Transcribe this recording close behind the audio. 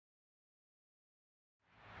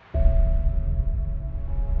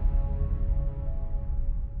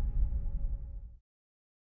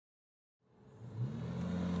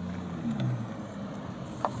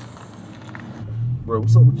bro.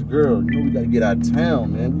 What's up with your girl? You know we gotta get out of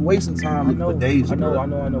town, man. We're wasting time looking for DEJA. I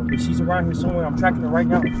know. But she's around here somewhere. I'm tracking her right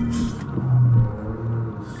now.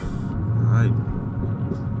 Alright.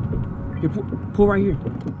 Here, pull right here.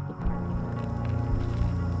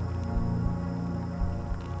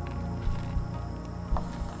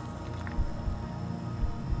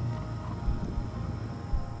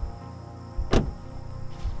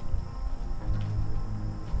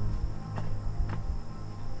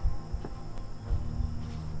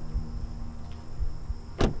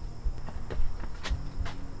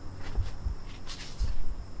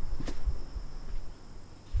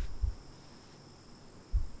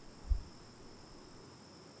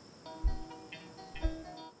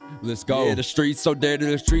 Let's go. Yeah, the streets so dirty,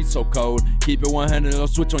 the streets so cold. Keep it 100, don't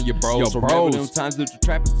switch on your bros. Yo, remember them times that you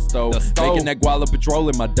trap at the stove. Making that guala patrol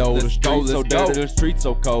in my dough. The streets so dirty, the streets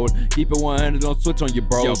so cold. Keep it 100, don't switch on your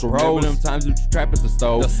bros. Remember them times that you trap at the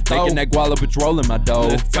stove. Making that guala patrol in my dough.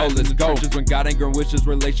 Let's go. When God ain't grant wishes,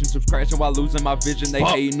 relationships crashing while losing my vision. They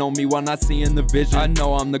hating on me while not seeing the vision. I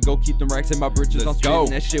know I'm the go, keep them racks in my britches. I'm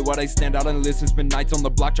spitting that shit while they stand out and listen. Spend nights on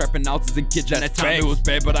the block trapping ounces in kitchen. That time it was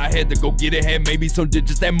bad, but I had to go get it. Had maybe some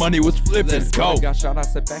digits, that money was flipping. Let's go. Got shot, I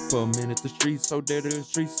sat back for a minute. The streets so dirty, the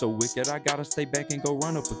streets so wicked. I gotta stay back and go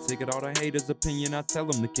run up a ticket. All the haters' opinion, I tell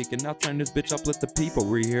them to kick it. Now turn this bitch up, let the people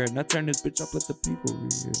re-hear it. Now turn this bitch up, let the people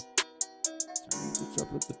re-hear it. Turn this bitch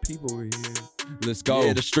up, let the people re-hear it. Let's go.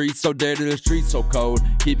 Yeah, the streets so dirty, the streets so cold.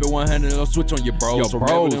 Keep it 100, don't switch on your bros. Yo,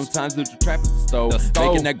 remember them times that you trap at the stove.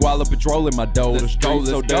 Making that guala patrol in my dough. The streets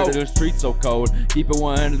so dirty, the streets so cold. Keep it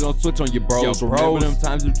 100, don't switch on your bros. Yo, remember them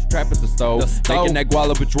times that you trap at the stove. Making that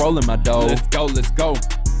guala patrol in my dough. Let's go, let's go.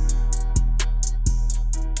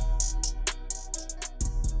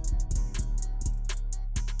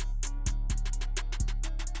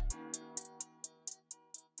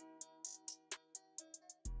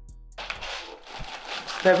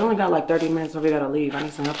 Babe, we only got like 30 minutes before we gotta leave. I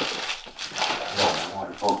need some help with this.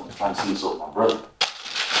 I'm trying to see what's up with my brother.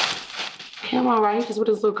 Yeah, I'm alright. He's just with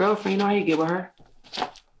his little girlfriend. You know how you get with her.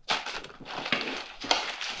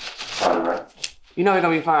 Sorry, right? You know we're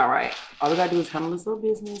gonna be fine, right? All we gotta do is handle this little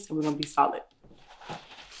business and we're gonna be solid.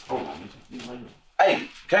 Hey,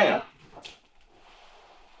 Cam.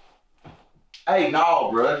 Hey,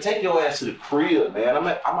 no, bro. Take your ass to the crib, man. I'm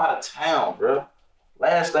out of town, bro.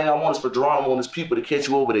 Last thing I want is for Geronimo and his people to catch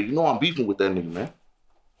you over there. You know I'm beefing with that nigga, man.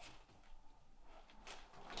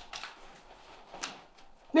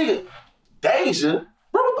 Nigga, DEJA?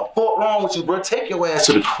 Bro, what the fuck wrong with you, bro? Take your ass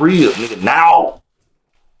to the crib, nigga, now.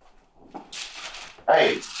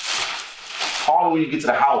 Hey, call me when you get to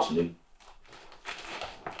the house, nigga.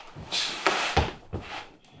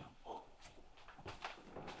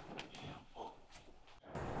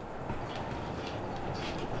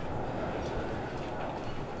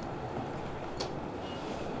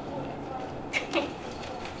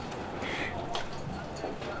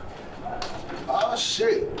 Oh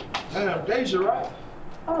shit. Damn, DEJA, right?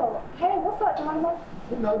 Oh, hey, what's up, Geronimo?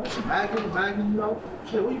 You know, this is Maggie, you know.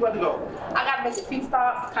 Shit, where you about to go? I gotta make a few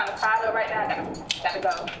stops, kind of tired up right now. Gotta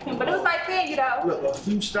go. But it was nice seeing you, though. Look, a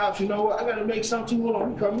few stops, you know what? I gotta make something. Hold on,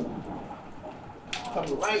 I'm coming.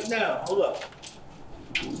 Coming right now. Hold up.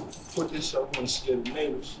 Put this up on the scare the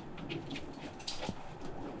neighbors.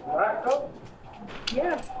 All right, go?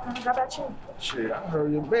 Yeah, how about you? Shit, I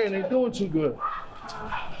heard your band ain't doing too good.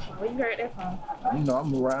 Where you heard that from? You know,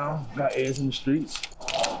 I'm around, got ass in the streets.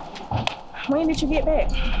 When did you get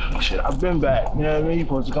back? Shit, I've been back. You know what I mean? You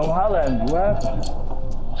supposed to come holler at me. What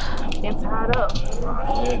happened? Been tied up.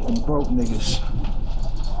 Yeah, them broke niggas.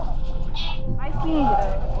 Nice seeing you,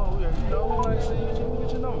 though. Oh, yeah, you know, nice seeing you.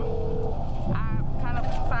 Get your number. I'm kind of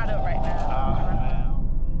tied up right now.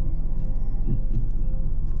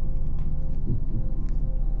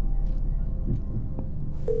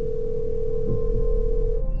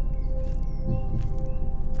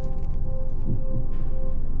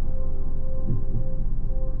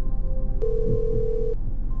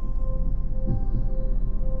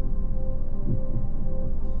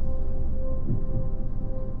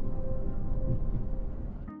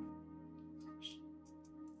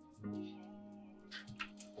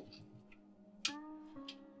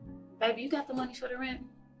 Baby, you got the money for the rent?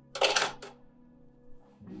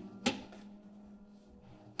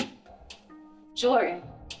 Jordan,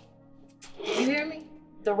 you hear me?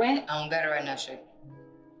 The rent? I don't got it right now, Shay.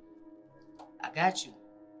 I got you.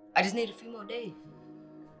 I just need a few more days.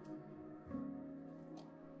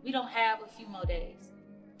 We don't have a few more days.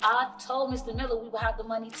 I told Mr. Miller we will have the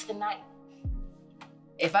money tonight.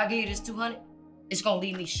 If I give you this 200, it's gonna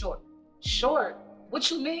leave me short. Short? What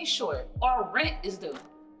you mean short? Our rent is due.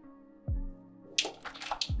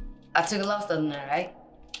 I took a loss the other night, right?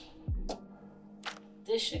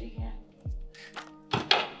 This shit again.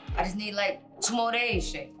 I just need like 2 more days,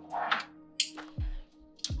 Shay.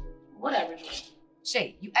 Whatever.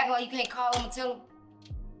 Shay, you acting like you can't call him and tell him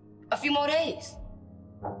a few more days.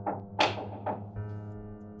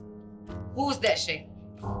 Who was that, Shay?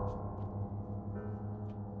 I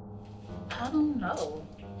don't know.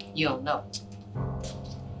 You don't know.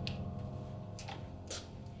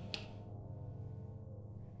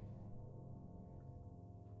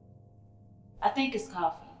 I think it's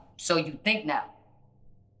coffee. So you think now?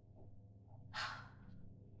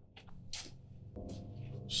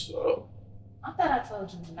 So, I thought I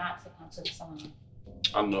told you not to come to the salon.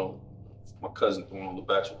 I know. My cousin throwing the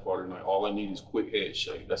bachelor party tonight. All I need is quick head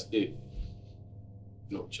shake. That's it.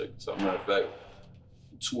 No, check this out. Matter of fact,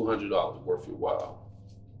 $200 worth your while.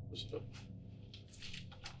 What's up?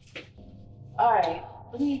 All right,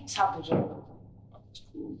 let me talk to Joe. That's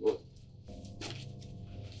cool. Go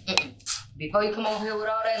Mm-mm. Before you come over here with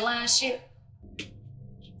all that lying shit,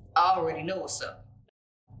 I already know what's up.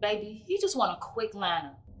 Baby, you just want a quick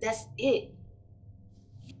lineup. That's it.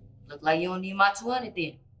 Look like you don't need my 200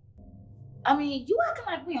 then. I mean, you acting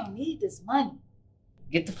like we don't need this money.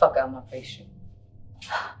 Get the fuck out of my face, shit.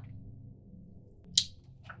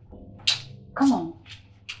 Come on.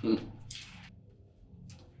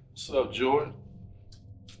 What's up, Jordan?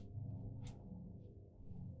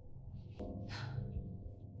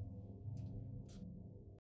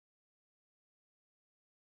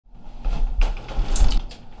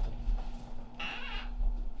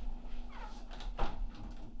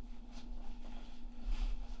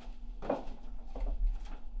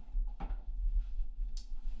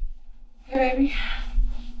 Hey, baby.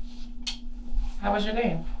 How was your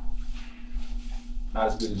day? Not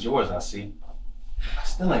as good as yours, I see. I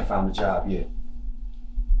still ain't found a job yet.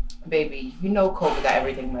 Baby, you know COVID got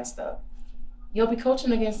everything messed up. You'll be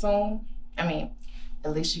coaching again soon. I mean,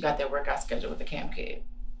 at least you got that workout schedule with the camp kid.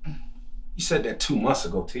 You said that 2 months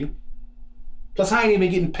ago, T. Plus, I ain't even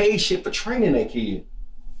getting paid shit for training that kid.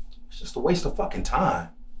 It's just a waste of fucking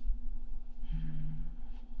time.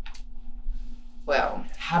 Well,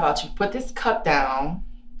 how about you put this cup down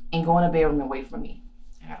and go in the bedroom and wait for me?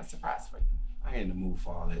 I have a surprise for you. I ain't in the mood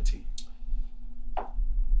for all that, T.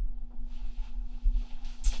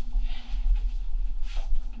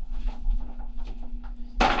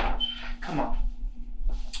 Come on.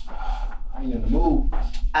 I ain't in the mood.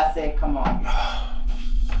 I said, come on.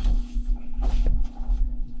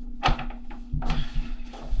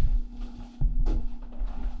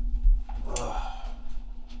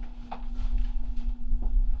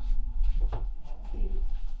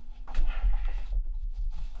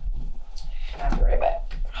 I'll be right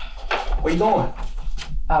back. Where you going?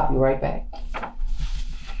 I'll be right back.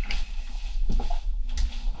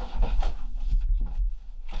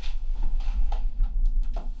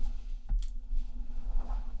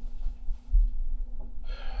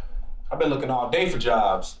 I've been looking all day for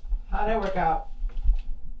jobs. How'd that work out?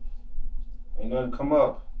 Ain't nothing come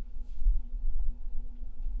up.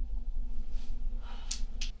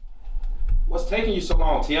 What's taking you so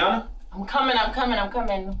long, TIANA? I'm coming. 1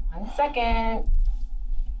 second.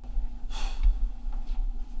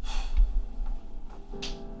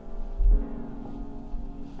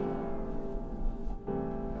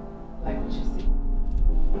 Like what you see?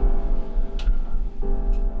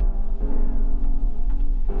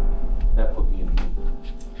 That put me in the mood.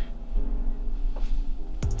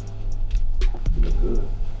 You look good.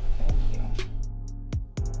 Thank you.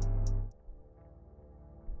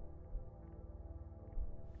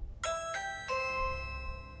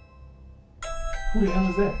 Who the hell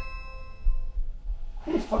is that?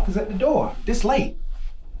 Who the fuck is at the door? This late?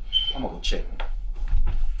 I'm gonna go check.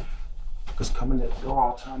 Cause coming at the door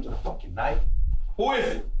all times of the fucking night. Who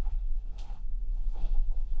is it?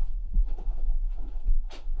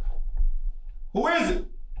 Who is it?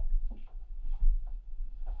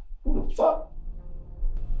 Who the fuck?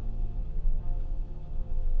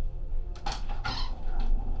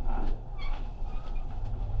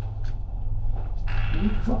 Who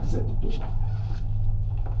the fuck is at the door?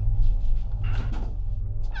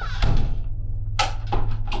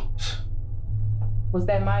 Was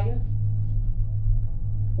that Maya?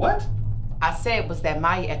 What? I said, was that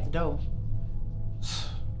Maya at the door?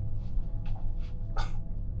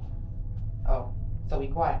 Oh, so be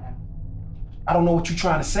quiet now. I don't know what you're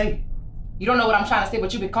trying to say. You don't know what I'm trying to say,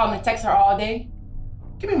 but you've been calling and texting her all day?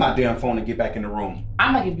 Give me my damn phone and get back in the room.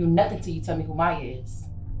 I'm not gonna give you nothing till you tell me who Maya is.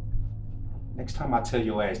 Next time I tell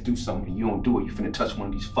your ass do something and you don't do it, you finna touch one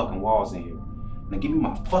of these fucking walls in here. Now give me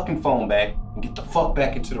my fucking phone back and get the fuck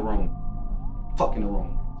back into the room. Fuck in the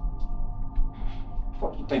room.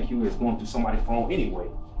 Fuck you think you is going through somebody's phone anyway?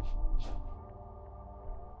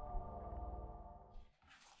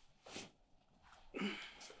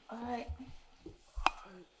 All right.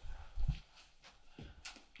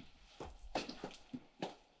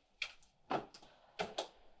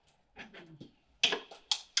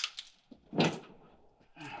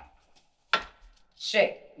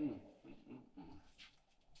 Shay.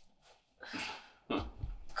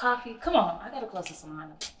 Coffee. Come on. I gotta close this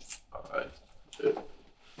line. All right. Yeah.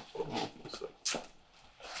 Hold on for a second.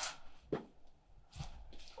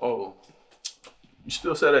 Oh, you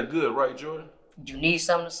still say that good, right, Jordan? You need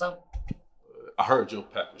something or something? I heard your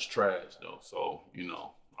pack was trash, though, so, you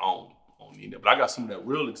know, I don't need that. But I got some of that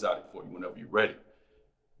real exotic for you whenever you're ready,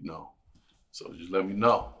 you know. So just let me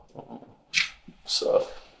know. What's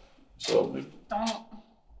up? What's up, nigga? Don't.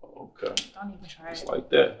 Okay. Don't even try It's it. like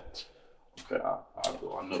that. Okay, I'll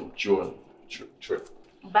go. I know Jordan. Trip.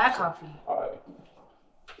 Bye, Coffee. All right.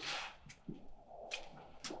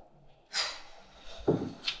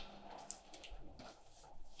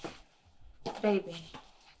 Baby.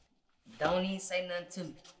 Don't even say nothing to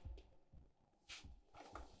me.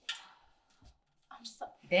 I'm so...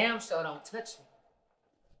 Damn sure don't touch me.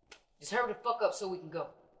 Just hurry the fuck up so we can go.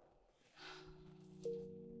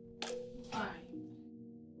 All right.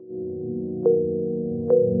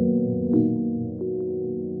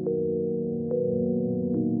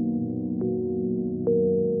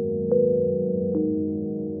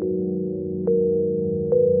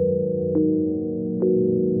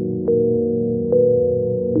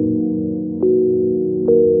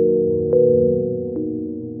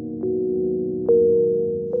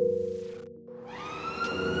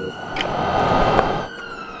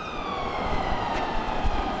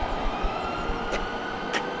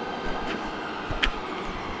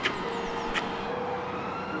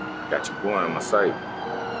 Got you going on my site.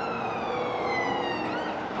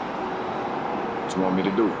 What you want me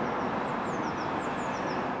to do?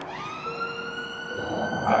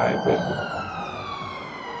 All right, baby.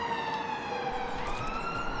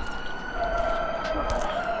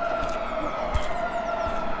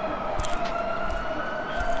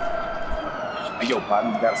 Hey, yo,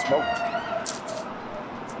 partner, you got a smoke?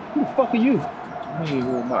 Who the fuck are you? Me,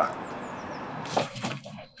 who am I?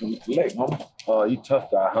 Collect, homie. Oh, you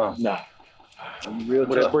tough guy, huh? Nah. You real tough.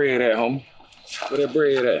 Where that bread at, homie? Where that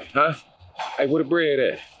bread at, huh? Hey, where the bread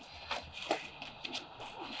at?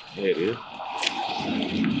 There it is. I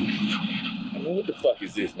mean, what the fuck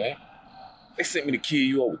is this, man? They sent me to kill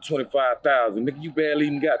you over 25,000. Nigga, you barely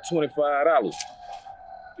even got $25.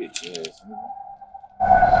 Bitch ass, nigga.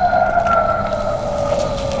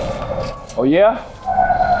 Oh, yeah?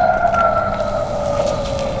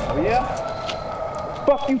 Oh, yeah?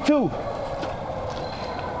 Fuck you, too.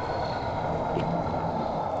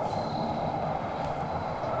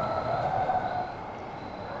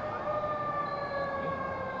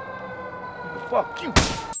 Fuck you.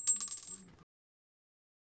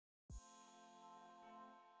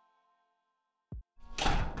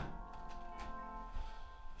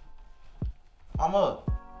 I'm up.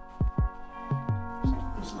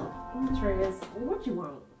 Trez, what you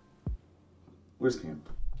want? Where's Cam?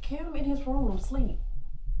 Cam in his room, sleep.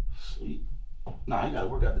 Sleep? Nah, he gotta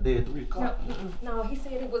work out the day at 3 o'clock. No, he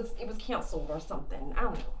said it was canceled or something. I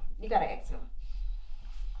don't know. You gotta ask him.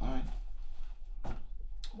 All right.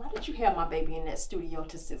 Why did you have my baby in that studio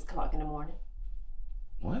till 6 o'clock in the morning?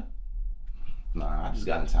 What? Nah, I just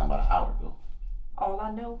got in town about an hour ago. All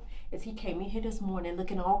I know is he came in here this morning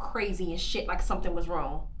looking all crazy and shit like something was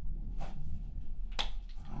wrong. I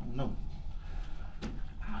don't know.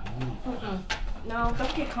 No,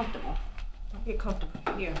 don't get comfortable. Don't get comfortable.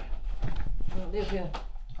 Here. Don't live here.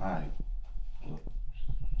 All right. Look,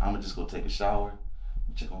 I'm gonna just go take a shower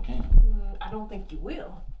and check on Cam. I don't think you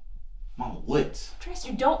will. Mama, what? Trez,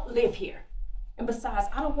 you don't live here. And besides,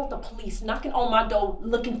 I don't want the police knocking on my door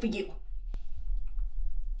looking for you.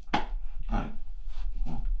 All right.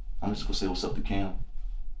 Well, I'm just gonna say what's up to Cam.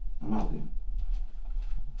 I'm out there.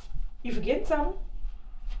 You forgetting something?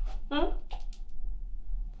 What?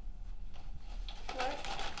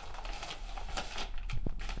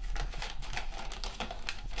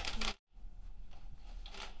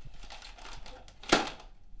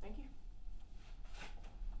 Thank you.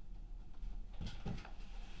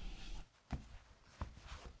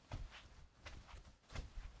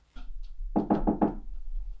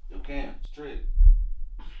 Yo, Cam, straight.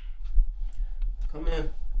 Come in.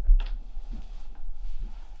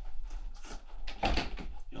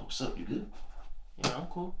 Yo, what's up? You good? Yeah, I'm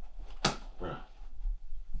cool. Bruh,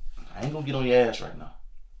 I ain't gonna get on your ass right now.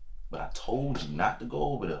 But I told you not to go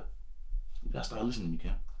over there. You gotta start listening to me,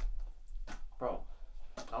 Cam. Bro,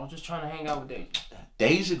 was just trying to hang out with DEJA.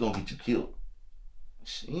 DEJA gonna get you killed.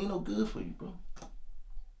 She ain't no good for you, bro.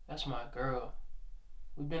 That's my girl.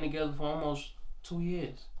 We've been together for almost 2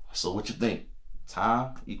 years. So what you think?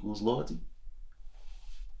 Time equals loyalty?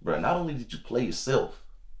 Bro, not only did you play yourself,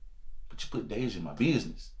 but you put DEJA in my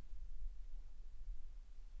business.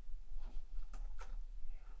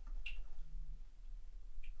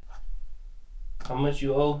 How much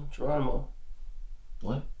you owe Geronimo?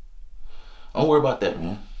 What? Don't worry about that,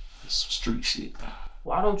 man. It's some street shit.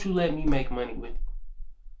 Why don't you let me make money with you?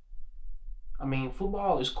 I mean,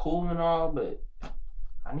 football is cool and all, but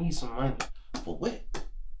I need some money. For what?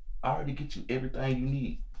 I already get you everything you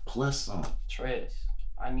need, plus some. Trez,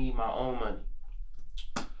 I need my own money.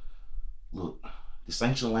 Look, this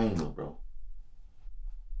ain't your lane, little bro.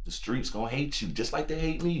 The streets gonna hate you just like they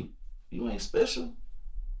hate me. You ain't special.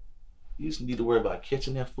 You just need to worry about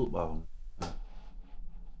catching that football.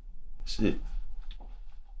 Shit.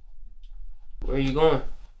 Where you going?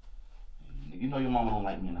 You know your mama don't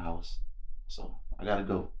like me in the house, so I gotta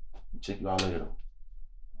go. Check you out later, though.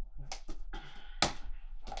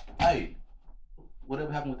 Hey,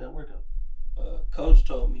 whatever happened with that workout? Coach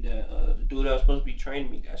told me that the dude that was supposed to be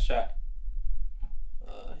training me got shot.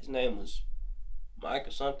 His name was Mike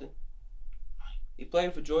or something. He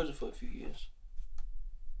played for Georgia for a few years.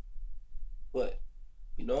 What?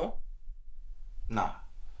 You know him? Nah,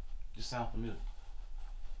 just sound familiar.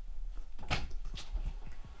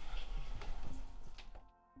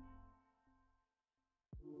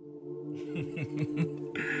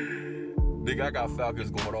 Nigga, I got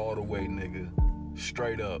Falcons going all the way, nigga.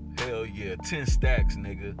 Straight up. Hell yeah. 10 stacks,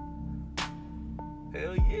 nigga.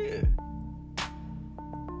 Hell yeah.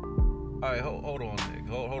 Alright, hold on, nigga.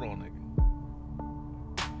 Hold on, nigga.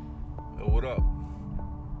 Yo, what up?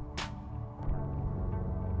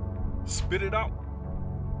 Spit it out.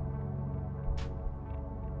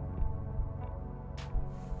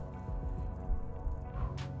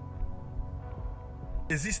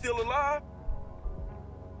 Is he still alive?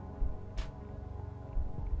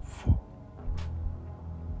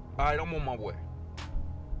 Alright, I'm on my way.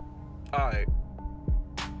 Alright.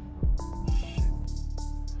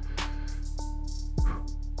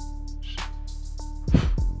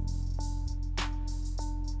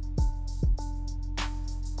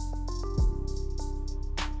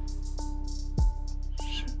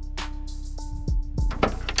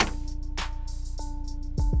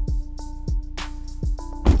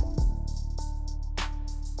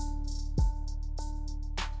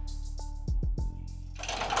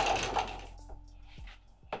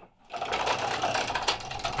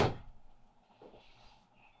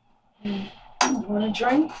 Want a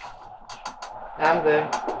drink? I'm good.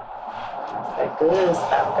 It's that good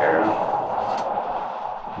stuff, girl.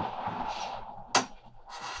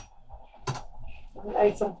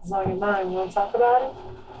 Hey, something's on your mind. You want to talk about it?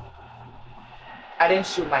 I didn't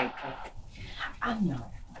shoot Mike. I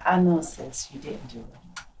know, sis, you didn't do it.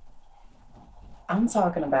 I'm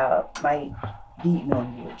talking about Mike beating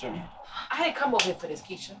on you again. I didn't come over here for this,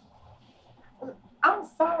 Keisha. I'm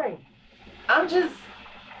sorry. I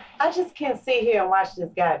just can't sit here and watch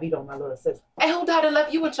this guy beat on my little sister. And who died and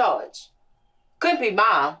left you in charge? Couldn't be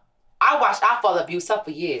Mom. I watched our father abuse her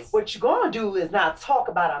for years. What you're gonna do is not talk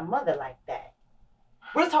about our mother like that.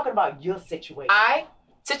 We're talking about your situation.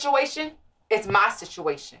 Situation is my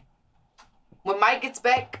situation. When Mike gets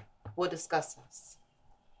back, we'll discuss this.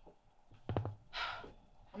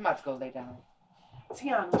 I'm about to go lay down.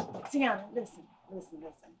 Tiana, listen.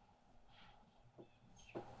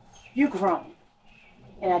 You grown.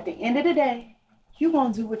 And at the end of the day, you're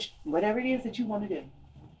gonna do whatever it is that you want to do.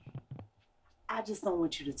 I just don't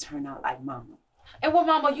want you to turn out like Mama. And what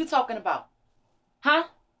Mama are you talking about? Huh?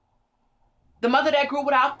 The mother that grew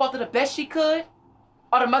without father the best she could?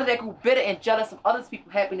 Or the mother that grew bitter and jealous of other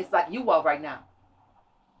people's happiness like you are right now?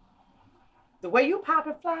 The way you pop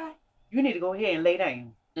and fly, you need to go ahead and lay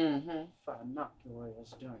down. Mm-hmm. If I knock your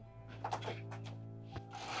ass down.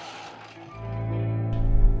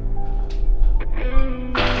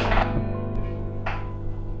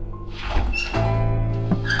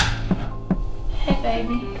 Hey,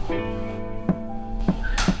 baby.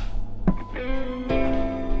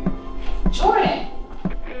 Jordan.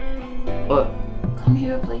 What? Come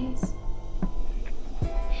here, please.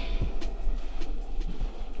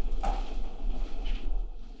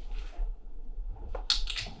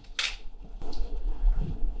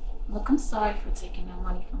 Look, I'm sorry for taking your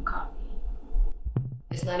money from Coffee.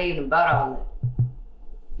 It's not even about all that.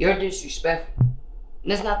 You're disrespectful.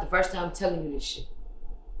 And it's not the first time I'm telling you this shit.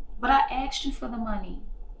 But I asked you for the money,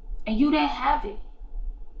 and you didn't have it.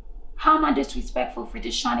 How am I disrespectful for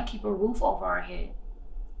just trying to keep a roof over our head?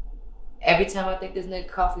 every time I think this nigga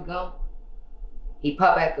Coffee gone, he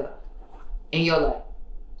pop back up. In your life.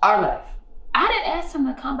 Our life. I didn't ask him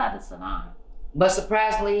to come by the salon. But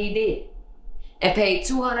surprisingly, he did. And paid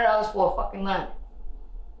 $200 for a fucking line.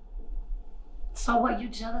 So what, you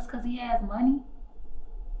jealous because he has money?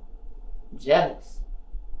 Jealous.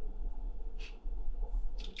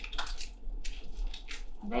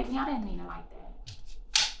 Baby, I didn't mean it like that.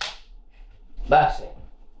 Bye, Shay.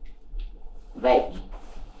 Baby,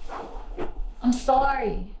 I'm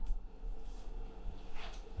sorry.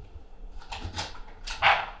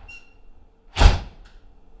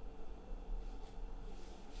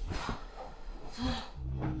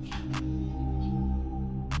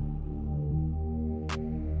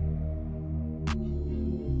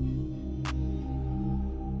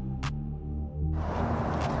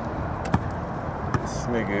 This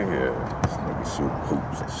nigga here, this nigga shoot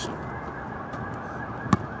hoops and shit.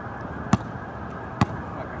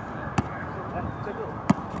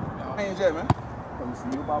 Change that, man. Let me see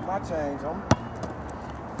you about my change, homie.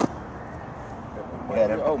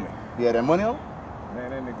 You owe me. You had that money on? Man,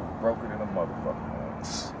 that nigga broke it in a motherfucker, man.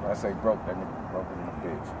 When I say broke, that nigga broke it in a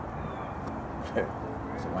bitch.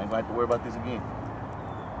 So I ain't gonna have to worry about this again.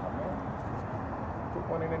 Put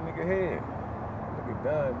one in that nigga head. Nigga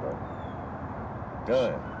done, bro.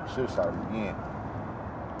 Done. Should've shot him again.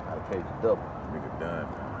 I'd have paid the double. Nigga done,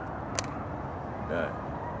 man. Done.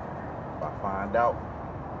 If I find out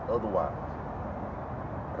otherwise,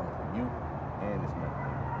 coming for you and this man.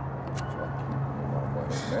 Fuck you,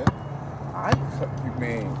 man. Alright? Fuck you,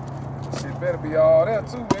 man. Shit better be all there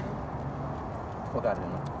too, nigga. Fuck out of here,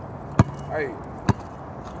 man. Hey,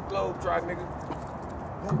 you globe dry, nigga.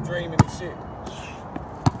 You dreaming and shit.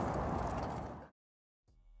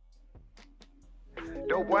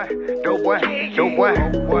 Dope boy, dope boy, dope boy,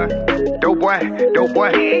 dope boy, dope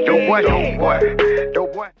boy, dope boy, dope boy,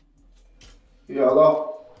 dope boy. Yeah, hello?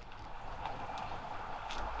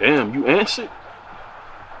 Damn, you answered?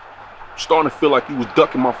 Starting to feel like you was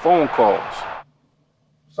ducking my phone calls.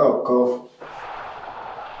 What's up, Kof?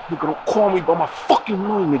 Nigga, don't call me by my fucking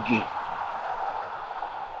name again.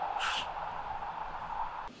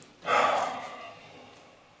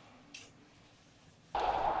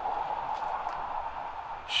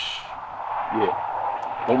 Yeah,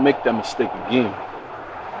 don't make that mistake again.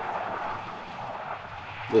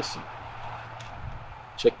 Listen,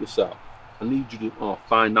 check this out. I need you to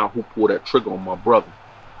find out who pulled that trigger on my brother.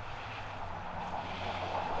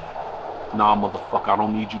 Nah, motherfucker, I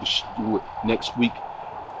don't need you to do it next week.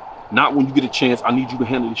 Not when you get a chance. I need you to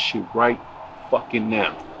handle this shit right fucking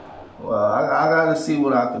now. Well, I gotta see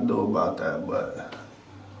what I can do about that, but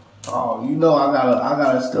you know I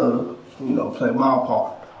gotta still, play my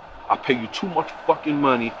part. I pay you too much fucking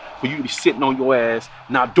money for you to be sitting on your ass,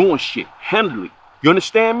 not doing shit. Handle it. You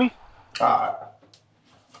understand me? All right.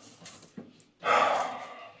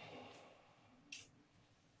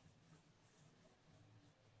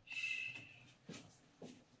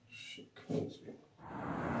 Shit, crazy.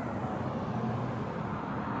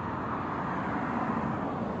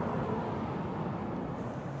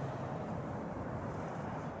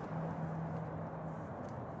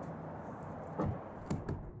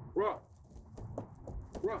 Bruh,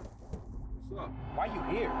 what's up? Why you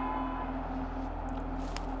here?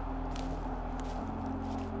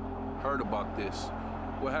 Heard about this.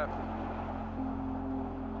 What happened?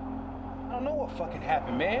 I don't know what fucking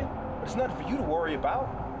happened, man. But it's nothing for you to worry about.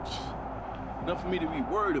 Nothing for me to be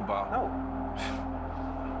worried about. No.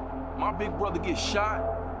 My big brother gets shot.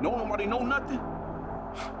 Nobody know nothing.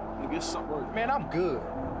 Nigga, it's something. Man, I'm good.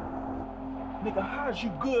 Nigga, how's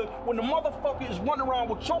you good when the motherfucker is running around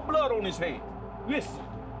with your blood on his hands? Listen,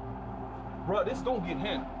 bruh, this gon' get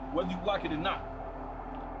handled, whether you like it or not.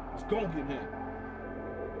 It's gon' get handled.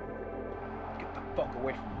 Get the fuck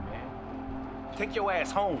away from me, man. Take your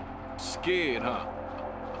ass home. Scared, huh?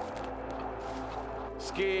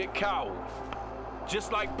 Scared coward.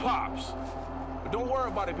 Just like Pops. But don't worry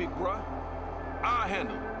about it, big bruh. I'll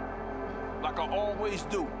handle it. Like I always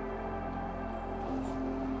do.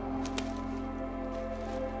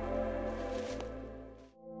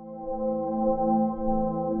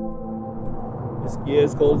 Yeah,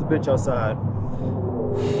 it's cold as a bitch outside.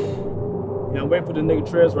 Yeah, I'm waiting for the nigga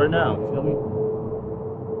Trez right now, you feel me?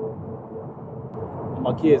 And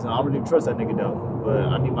my kids, I don't really trust that nigga though, but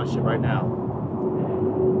I need my shit right now.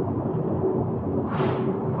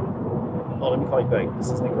 Oh, let me call you back. This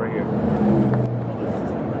is this nigga right here.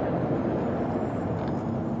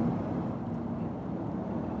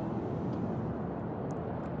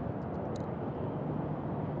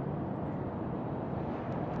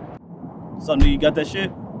 So, nigga, you got that shit?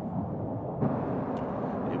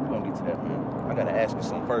 Yeah, we gonna get to that, man. I gotta ask you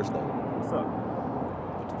something first, though. What's up?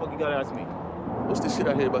 What the fuck you gotta ask me? What's this shit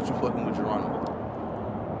I hear about you fucking with Geronimo?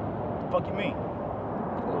 What the fuck you mean?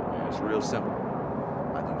 Look, man, it's real simple.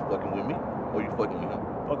 Either you fucking with me, or you fucking with him.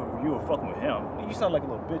 Fucking with you or fucking with him? You sound like a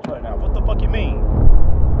little bitch right now. What the fuck you mean?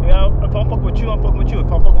 You know, if I'm fucking with you, I'm fucking with you.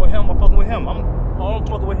 If I'm fucking with him, I'm fucking with him. I'm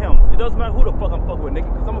fucking with him. It doesn't matter who the fuck I'm fucking with,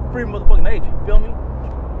 nigga, because I'm a free motherfucking agent. You feel me?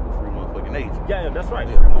 Free motherfucking agent? Yeah, that's right.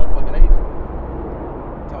 Yeah, free motherfucking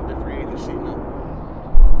agent. Talk that free agent shit now.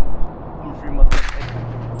 I'm a free motherfucking agent.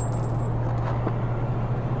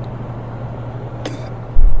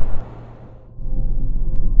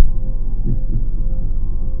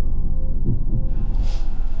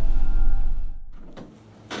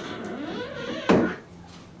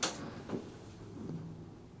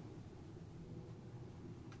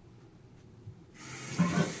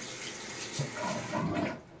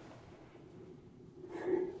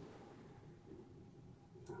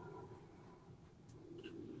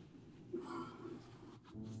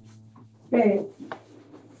 Babe.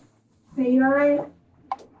 Babe, you alright?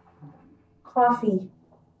 Coffee.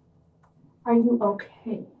 Are you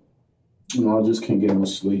okay? You know, I just can't get no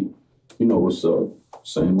sleep. You know what's up.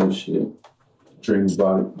 Same old shit. Dream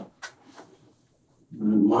about it.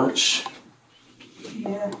 Not much.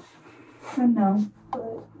 Yeah, I know,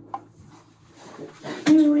 but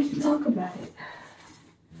maybe we can talk about it.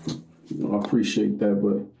 You know, I appreciate that,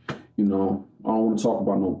 but, you know, I don't want to talk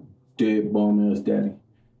about no dead bum ass daddy.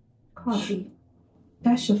 Coffee,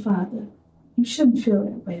 that's your father. You shouldn't feel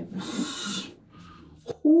that way about him.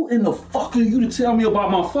 Who in the fuck are you to tell me about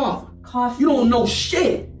my father? Coffee. You don't know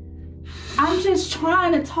shit. I'm just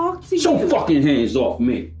trying to talk to you. Get your fucking hands off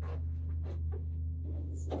me.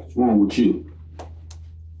 What's wrong with you?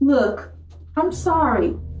 Look, I'm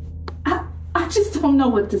sorry. I just don't know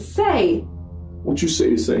what to say. Won't you say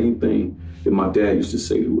the same thing that my dad used to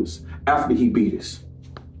say to us after he beat us?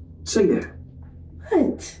 Say that.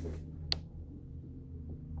 What?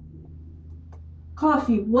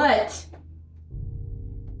 Coffee, what?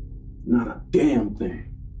 Not a damn thing.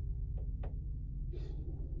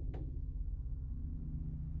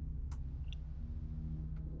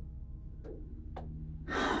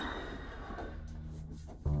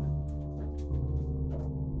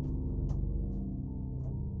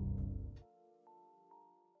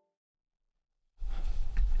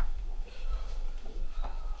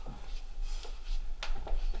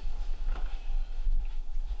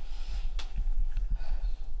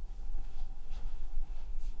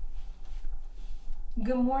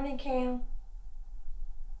 Good morning, Cam.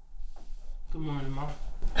 Good morning, Mom.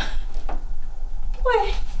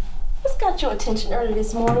 What? What's got your attention early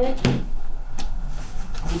this morning?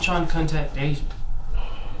 I've been trying to contact DEJA.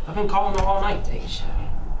 I've been calling her all night. DEJA.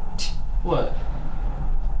 What?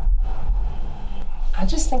 I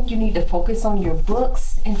just think you need to focus on your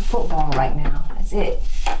books and football right now. That's it.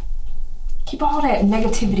 Keep all that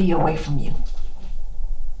negativity away from you.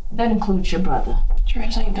 That includes your brother.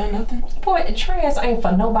 Trez ain't done nothing. Boy, Trez ain't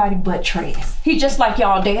for nobody but Trez. He just like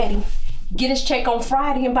y'all daddy. Get his check on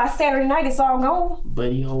Friday and by Saturday night it's all gone.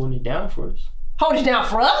 But he holding it down for us. Hold it down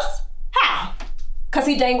for us? How? Cause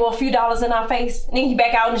he dangle a few dollars in our face and then he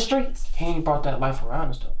back out in the streets? He ain't brought that life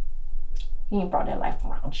around us though. He ain't brought that life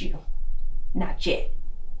around you. Not yet.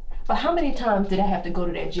 But how many times did I have to go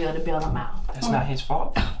to that jail to bail him out? That's not his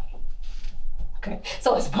fault. Okay,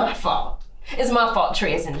 so it's my fault. It's my fault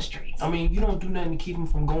Trez in the streets. I mean, you don't do nothing to keep him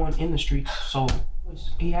from going in the streets, so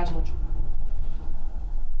he has no choice.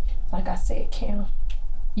 Like I said, Cam,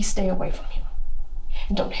 you stay away from him.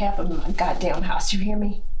 And don't have him in my goddamn house, you hear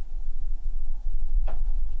me?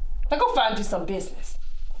 Now go find you some business.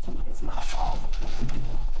 It's my fault.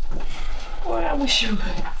 Boy, I wish you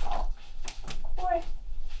would. Boy.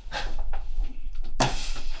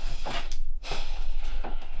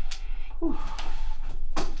 Whew.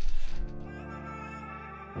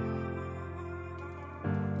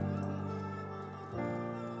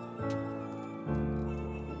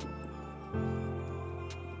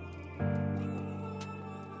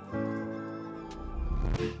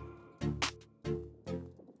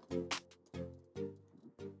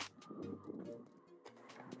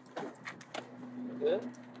 Good?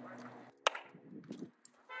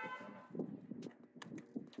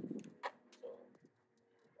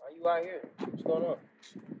 Why you out here? What's going on?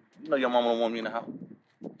 You know your mama don't want me in the house.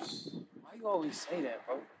 Why you always say that,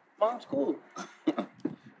 bro? Mom's cool. Yeah,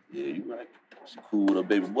 you right. She cool with her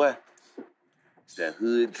baby boy. It's that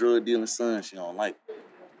hood drug dealing son she don't like.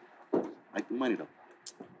 Like the money though.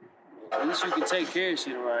 At least you can take care of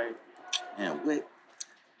shit, right? Man, what?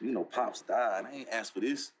 You know, Pops died. I ain't asked for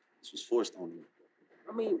this. This was forced on me.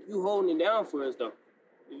 I mean, you holding it down for us, though.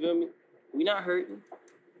 You feel me? We not hurting.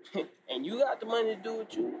 And you got the money to do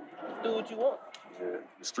what you want. Yeah,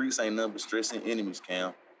 the streets ain't nothing but stressing enemies, Cam.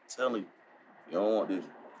 I'm telling you, you don't want this.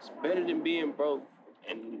 It's better than being broke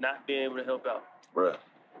and not being able to help out. Bruh,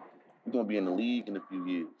 you're gonna be in the league in a few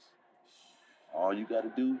years. All you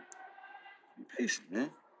gotta do, be patient, man.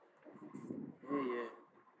 Yeah.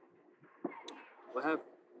 What happened?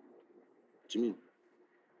 What you mean?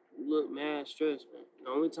 You look mad stressed, man. The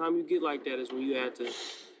only time you get like that is when you had to,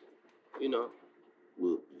 you know.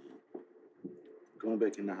 Look, man. Going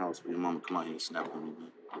back in the house for your mama come out here and snap on me,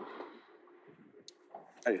 man.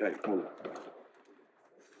 Hey, hold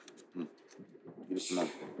on. Get us some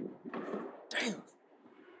money. Damn.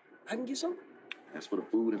 I can get some? That's for the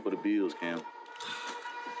food and for the bills, Cam.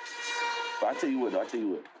 But I tell you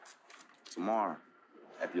what. Tomorrow,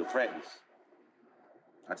 after your practice,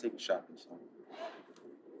 I take you shopping, son.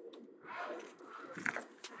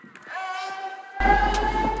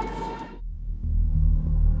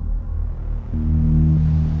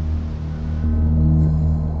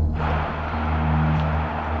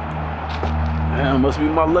 Man, must be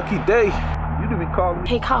my lucky day. You to be calling me.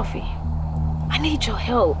 Hey, Coffee. I need your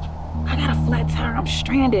help. I got a flat tire. I'm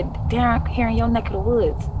stranded down here in your neck of the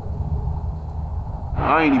woods.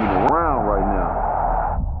 I ain't even around right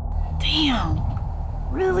now. Damn.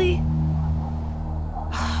 Really?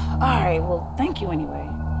 All right, well, thank you anyway.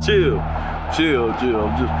 Chill. I'm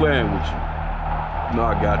just playing with you. No,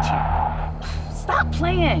 I got you. Stop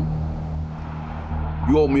playing.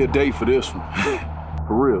 You owe me a day for this one.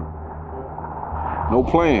 For real. No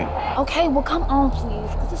plan. Okay, well, come on, please,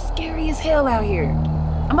 because it's scary as hell out here.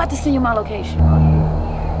 I'm about to send you my location.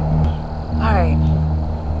 All right.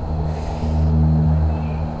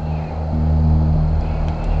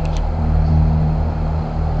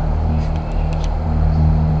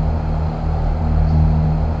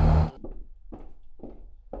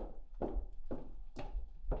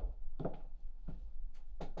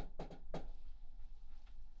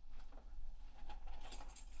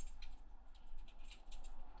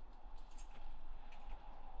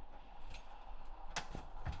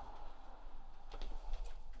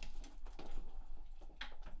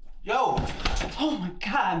 Yo! Oh my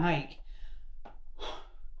God, Mike.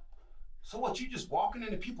 So what, you just walking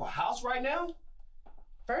into people's house right now?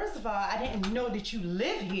 First of all, I didn't know that you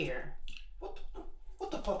live here.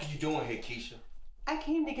 What the fuck are you doing here, Keisha? I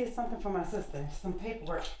came to get something for my sister, some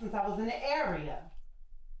paperwork, since I was in the area.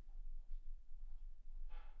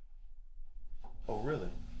 Oh, really?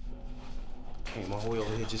 Came all the way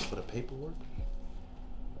over here just for the paperwork?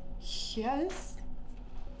 Yes.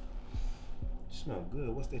 You smell good.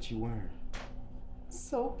 What's that you wearing?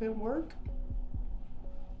 Soap and work.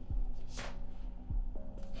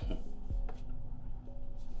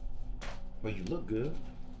 Well, you look good.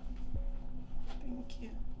 Thank you.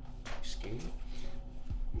 You scared?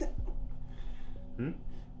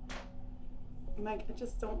 Mike, I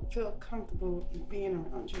just don't feel comfortable being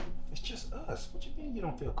around you. It's just us. What you mean you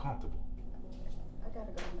don't feel comfortable? I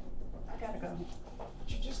gotta go. But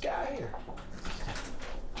you just got here.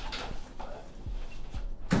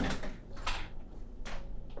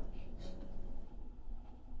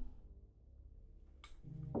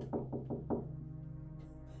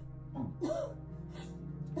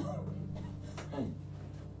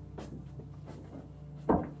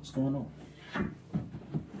 What's going on?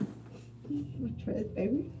 What's right,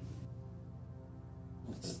 baby?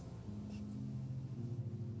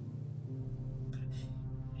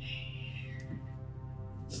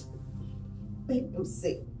 Baby, I'm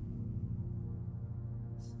sick.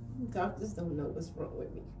 Doctors don't know what's wrong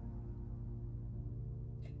with me.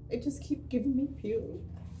 They just keep giving me pills.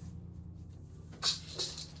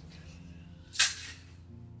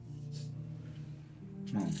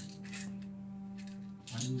 Mom,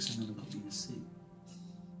 why do you say nothing about being sick?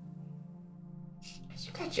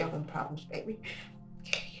 You got your own problems, baby.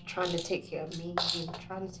 You're trying to take care of me. You're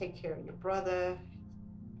trying to take care of your brother.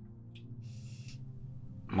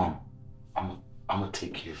 Mom, I'm gonna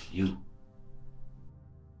take care of you.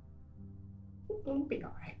 It'll be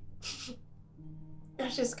all right. I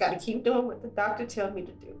just gotta keep doing what the doctor tells me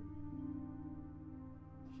to do.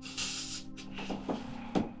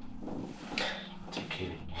 Take care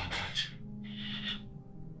of you, I got you.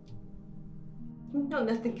 You know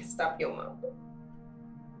nothing can stop your mom.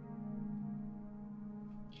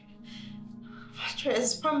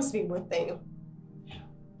 Trez, promise me one thing. Yeah.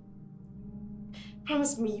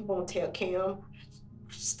 Promise me you won't tell Cam.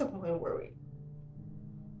 I just don't want to worry.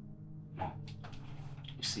 Mom,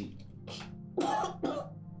 you see,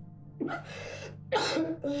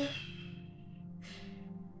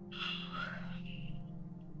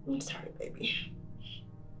 I'm sorry, baby.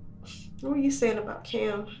 What were you saying about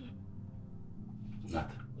Cam?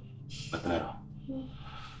 Nothing. Nothing at all.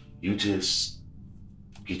 You just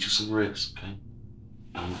get you some rest, okay?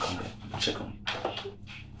 I'm gonna come back. I'm gonna check on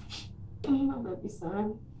you. I love you,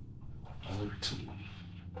 son. I love you too.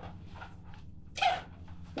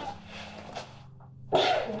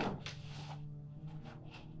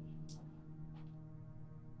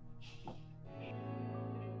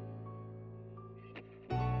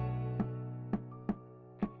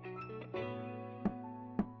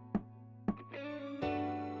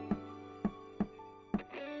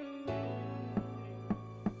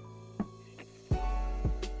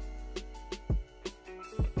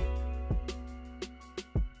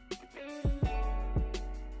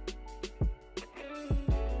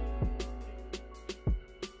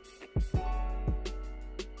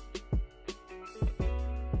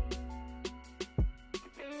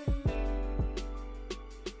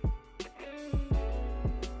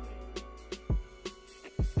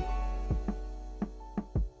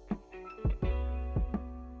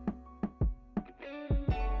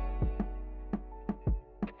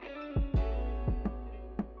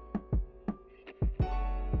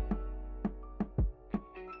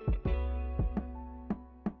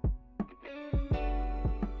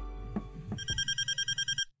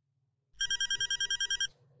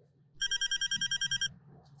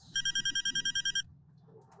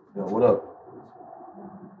 Yo, what up?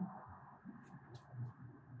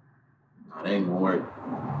 Nah, they ain't gonna work.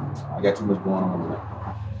 I got too much going on tonight.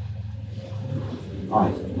 All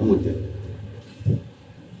right, I'm with you.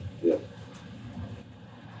 Yeah.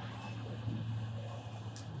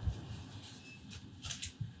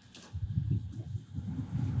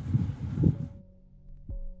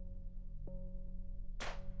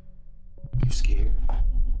 You scared?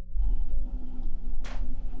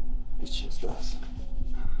 It's just us.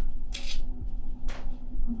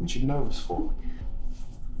 What you nervous for?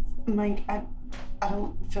 Mike, I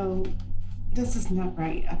don't feel this is not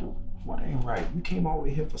right. I don't. What ain't right? You came over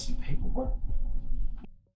here for some paperwork.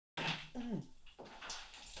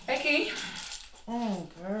 Hey, Key.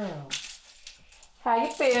 Girl. How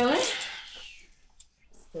you feeling?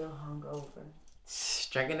 Still hungover.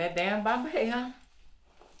 Drinking that damn Bombay, huh?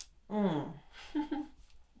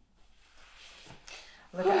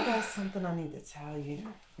 Look, I got something I need to tell you.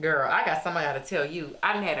 Girl, I got something I gotta tell you.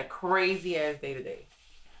 I done had a crazy ass day today.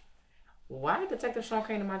 Why did Detective Shawn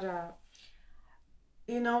came to my job?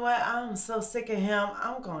 You know what? I'm so sick of him.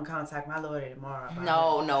 I'm gonna contact my lawyer tomorrow.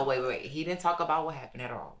 No, wait. He didn't talk about what happened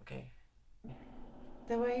at all, okay?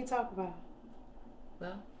 Then what he talk about?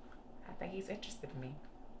 Well, I think he's interested in me.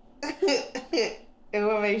 And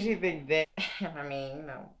what makes you think that? I mean, you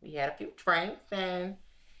know, we had a few drinks and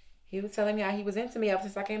he was telling me how he was into me ever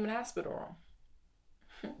since I came in the hospital room.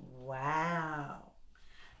 Wow.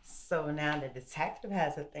 So now the detective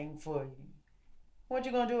has a thing for you. What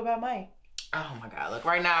you gonna do about Mike? Oh my God, look,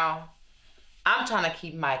 right now, I'm trying to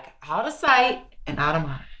keep Mike out of sight and out of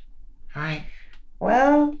mind. All right?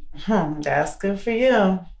 Well, that's good for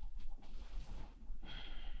you.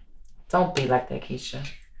 Don't be like that, Keisha.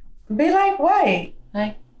 Be like what?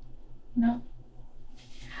 Like, no.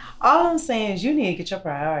 All I'm saying is you need to get your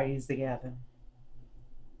priorities together.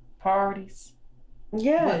 Priorities?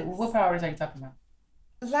 Yes. What priorities are you talking about?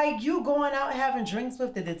 Like you going out having drinks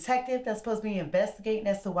with the detective that's supposed to be investigating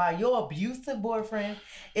as to why your abusive boyfriend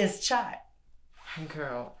is shot.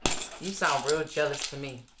 Girl, you sound real jealous to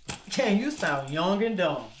me. Yeah, you sound young and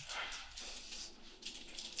dumb.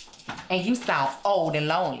 And you sound old and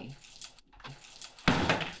lonely.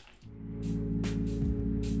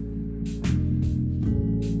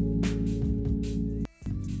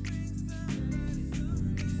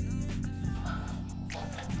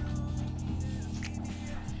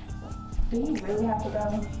 Do you really have to go?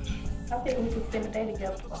 I think we could spend the day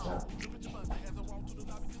together.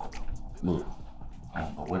 Look, I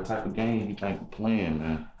don't know what type of game you think you're playing,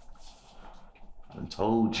 man. I done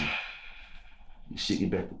told you. You shit get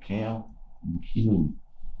back to Cam, I'm gonna kill you.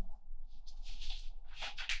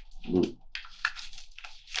 Look.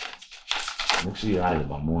 Make sure you're out of here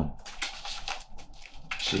by morning.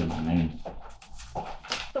 Shit in my name.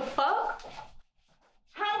 The fuck?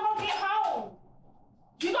 How am I gonna get home?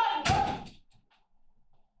 You gotta go.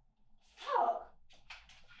 Fuck.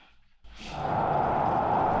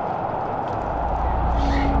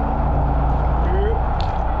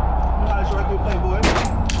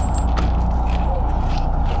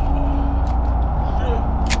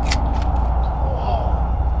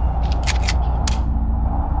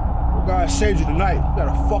 God saved you tonight. You got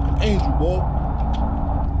a fucking angel, boy.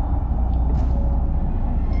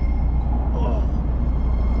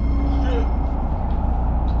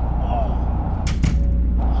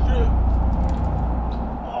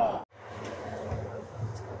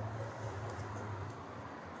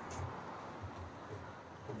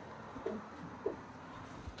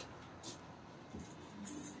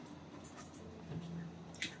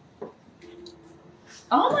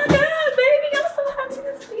 Oh my God, baby, I'm so happy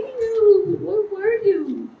to see you. Where were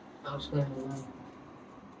you? I was playing alone.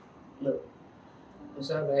 Look, I'm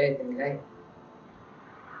sorry about everything,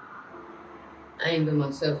 I ain't been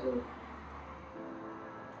myself yet.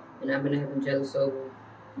 And I've been having jealous over.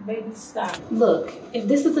 Baby, stop. Look, if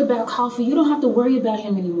this is about coffee, you don't have to worry about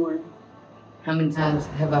him anymore. How many times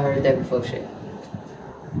have I heard that before, Shay?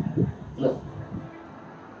 Look,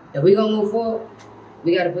 if we gonna move forward,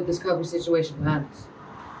 we gotta put this coffee situation behind us.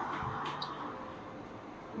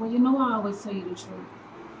 Well, you know I always tell you the truth.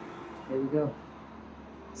 There we go.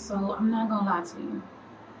 So I'm not gonna lie to you.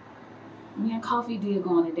 Me and Coffee did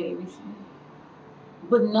go on a date recently.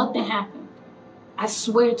 But nothing happened. I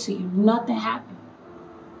swear to you, nothing happened.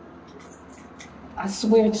 I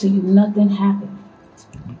swear to you, nothing happened.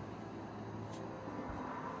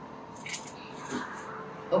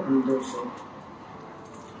 Open the door, Shay.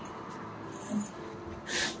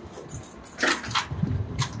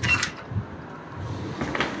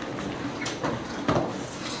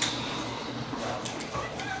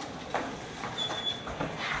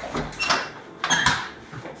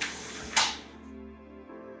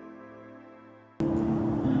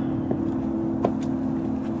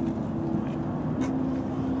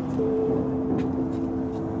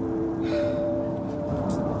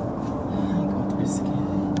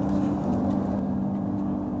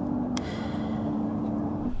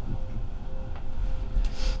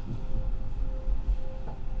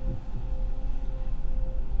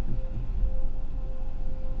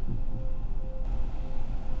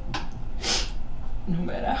 No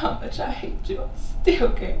matter how much I hate you, I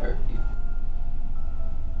still can't hurt you.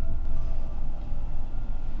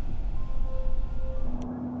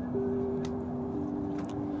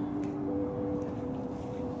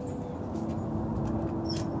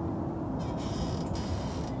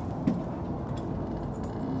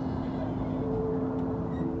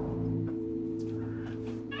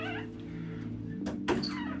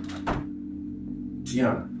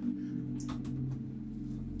 TIANA.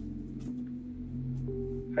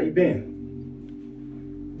 How you been?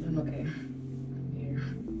 I'm okay. I'm here.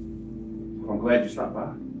 Well, I'm glad you stopped by.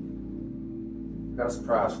 I got a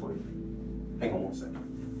surprise for you. Hang on one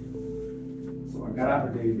second. So I got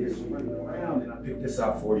out today, did some running around, and I picked this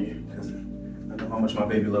out for you because I know how much my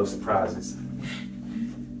baby loves surprises.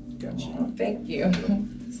 Got you. Oh, thank you.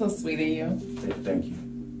 So sweet of you. Thank you.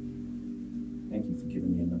 Thank you for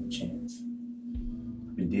giving me another chance.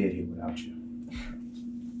 I've been dead here without you.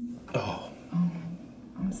 Oh.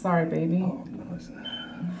 I'm sorry, baby. Oh, no, listen.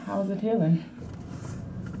 How's it healing?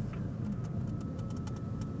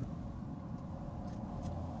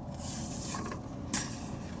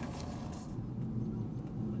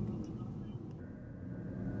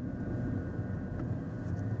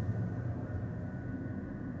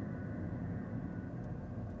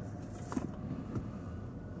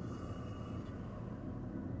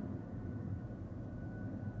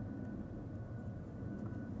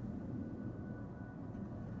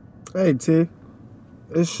 Hey T,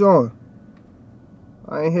 it's SHAWN.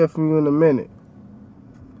 I ain't hear from you in a minute.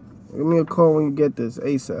 Give me a call when you get this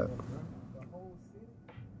ASAP.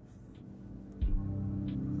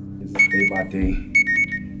 It's day by day.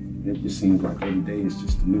 It just seems like every day is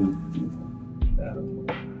just a new battle.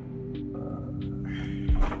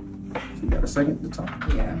 So you got a second to talk?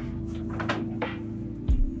 Yeah.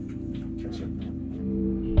 Catch up.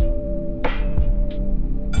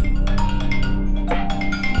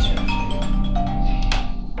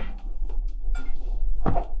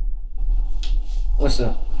 What's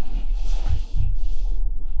up?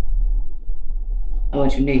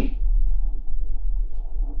 What you need?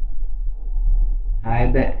 I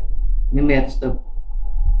bet. Meet me at the store.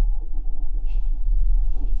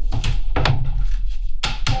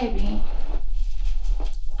 Baby,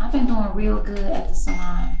 I've been doing real good at the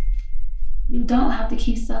salon. You don't have to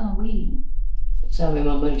keep selling weed. Tell me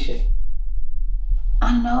my money, Shay.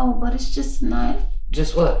 I know, but it's just not.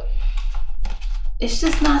 Just what? It's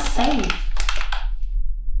just not safe.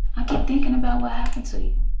 I keep thinking about what happened to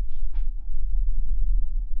you.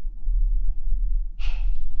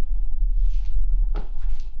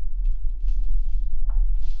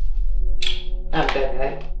 Not that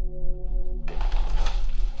bad.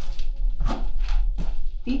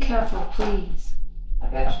 Be careful, please. I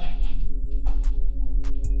got you.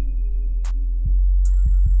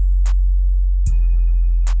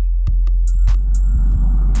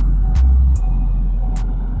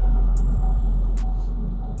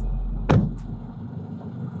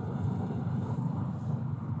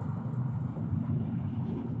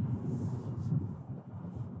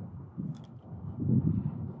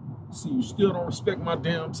 See you still don't respect my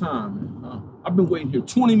damn time, man. I've been waiting here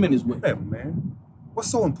 20 minutes with Hey, man. What's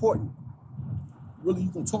so important? Really,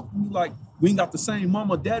 you gonna talk to me like we ain't got the same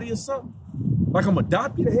mama or daddy or something? Like I'm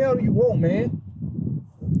adopted? What the hell do you want, man?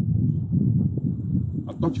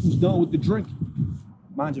 I thought you was done with the drinking.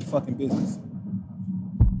 Mind your fucking business.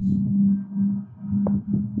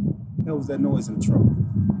 Hell was that noise in the truck?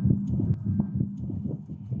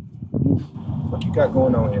 What you got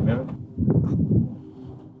going on here, man?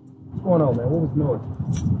 What's going on, man? What was the noise?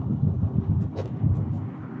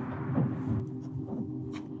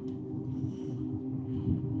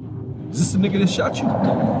 Is this the nigga that shot you?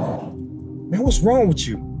 Man, what's wrong with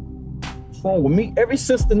you? What's wrong with me? Ever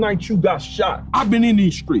since the night you got shot, I've been in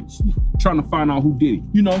these streets trying to find out who did it.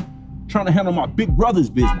 You know, trying to handle my big brother's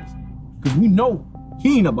business. Because we know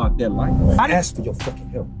he ain't about that life. I asked for your fucking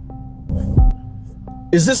help.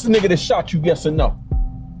 Is this the nigga that shot you, yes or no?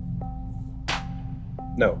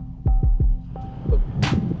 No. Look,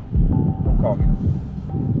 don't call me.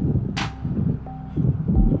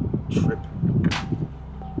 Tripping.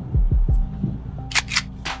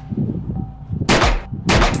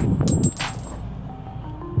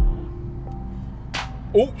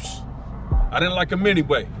 Oops. I didn't like him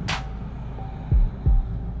anyway.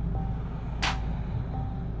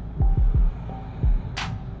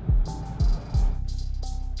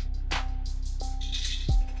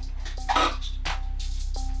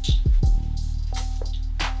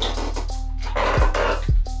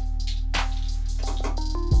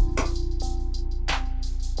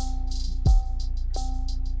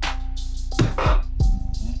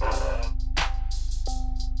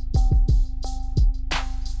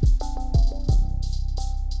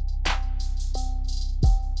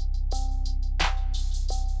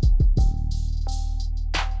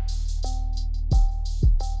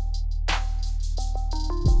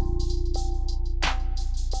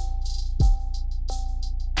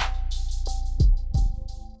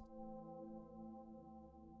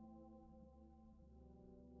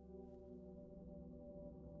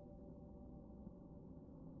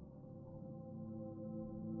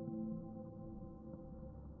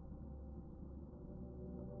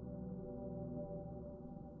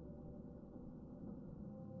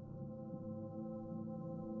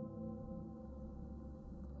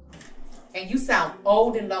 And you sound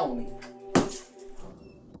old and lonely.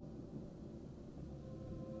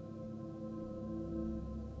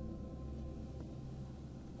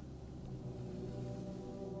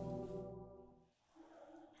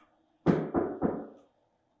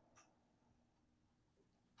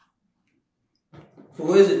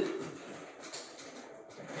 Who is it?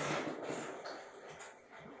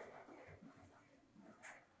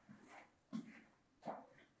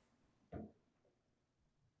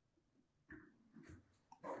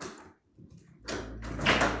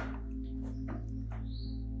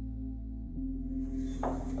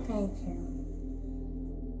 Thank you.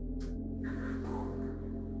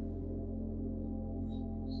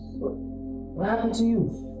 What happened to you?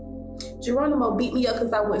 Geronimo beat me up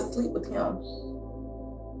because I wouldn't sleep with him.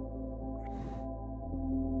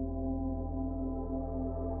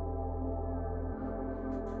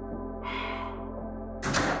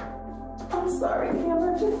 I'm sorry, Cam.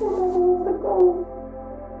 I just want to go.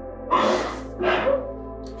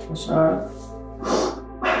 It's alright.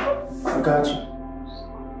 I got you.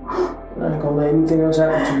 I ain't gonna let anything else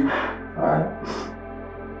happen to you. Alright?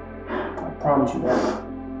 I promise you that.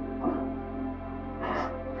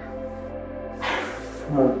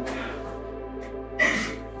 Come on.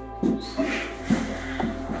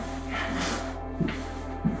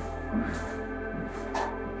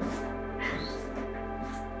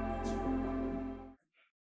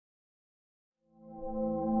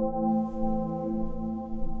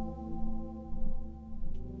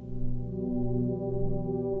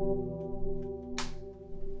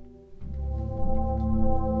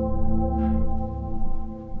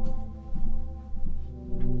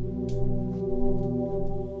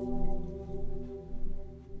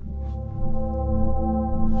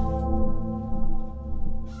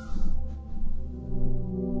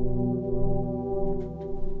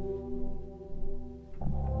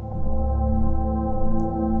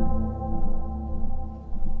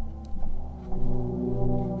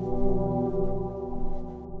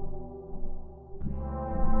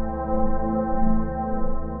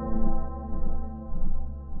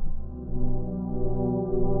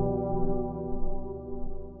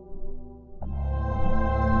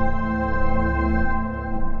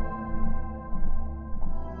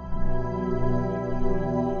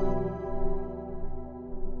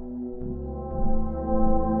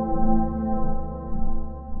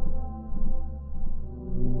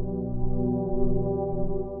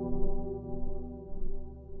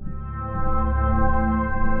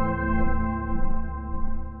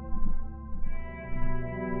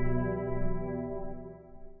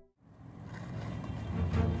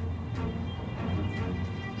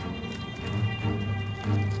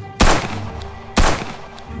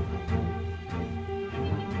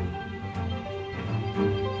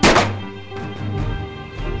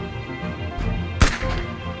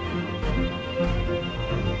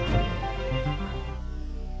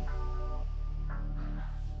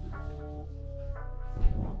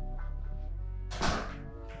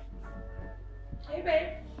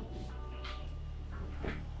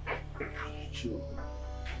 with you?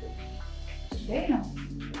 Damn.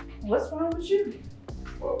 What's wrong with you?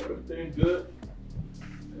 Well, everything good.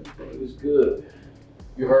 Everything is good.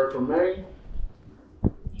 You heard from May?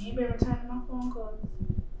 He ain't been returning my phone calls.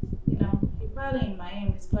 You know, he probably in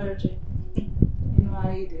Miami splurging. You know how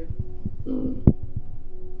he do. Looks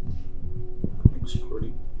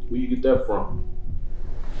pretty. Where you get that from?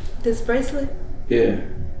 This bracelet? Yeah.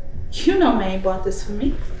 You know man bought this for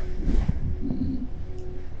me.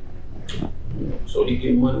 So he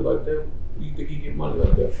get money like that? Where you think he get money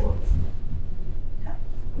like that from?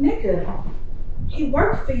 Nigga, he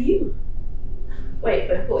worked for you. Wait.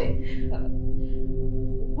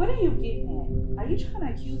 What are you getting at? Are you trying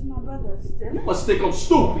to accuse my brother of stealing? You must think I'm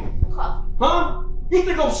stupid. Huh? You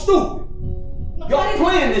think I'm stupid? Y'all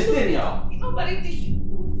playing this, didn't y'all?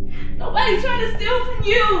 Nobody's trying to steal from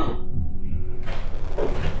you.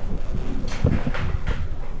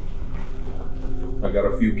 I got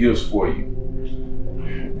a few gifts for you.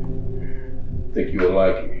 Think you'll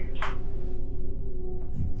like it.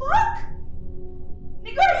 Fuck?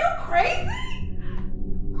 Nigga, are you crazy?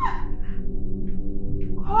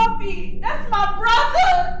 Coffee, that's my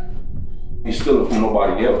brother. Ain't stealing from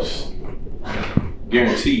nobody else.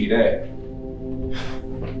 Guarantee you that.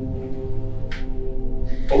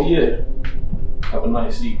 Oh yeah. Have a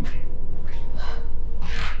nice evening.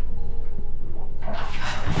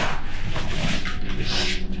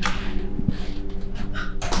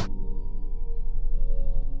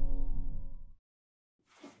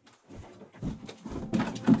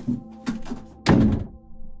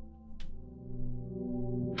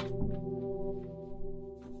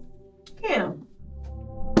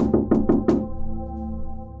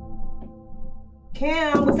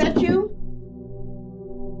 Cam, was that you?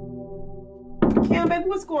 Cam, baby,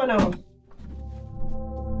 what's going on?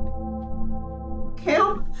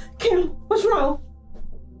 Cam, what's wrong?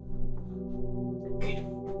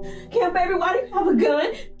 Cam, baby, why do you have a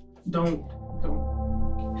gun? Don't.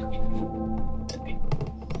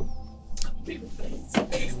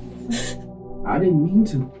 I didn't mean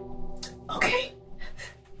to. Okay.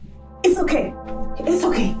 It's okay. It's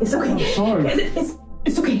okay. It's okay. I'm sorry.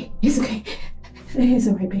 It's okay. It's okay. It's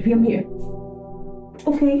all right, baby. I'm here.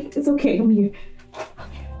 Okay, it's okay. I'm here.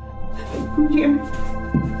 I'm here.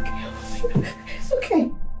 It's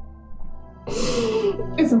okay.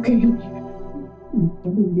 It's okay. I'm here. I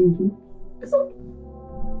didn't mean to. It's okay.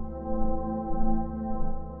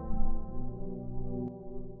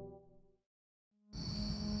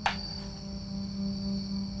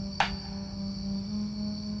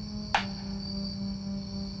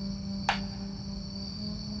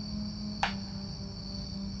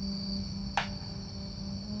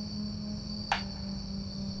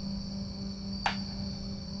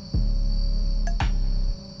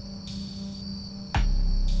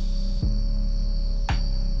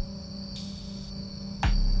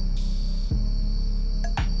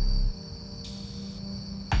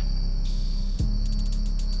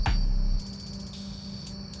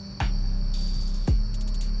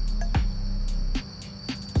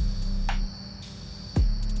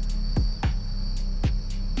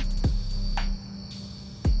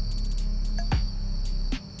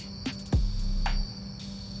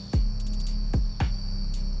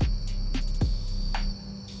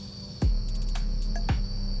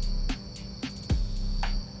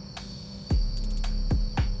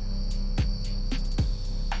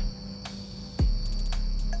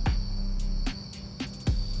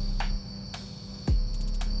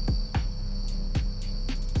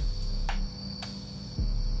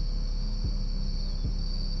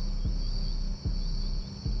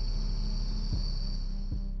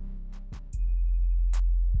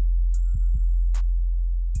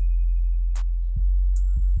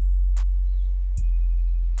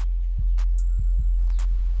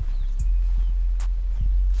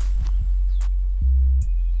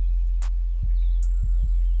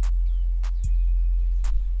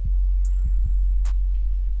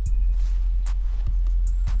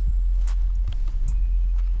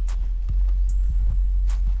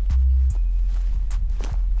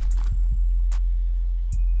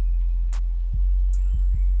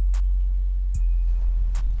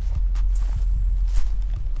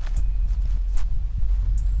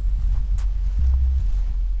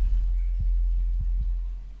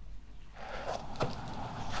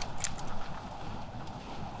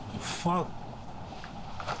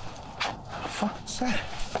 Fuck is that?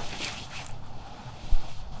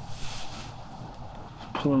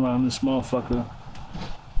 Pulling around this motherfucker.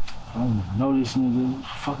 I don't even know this nigga. What the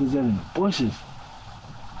fuck is that in the bushes?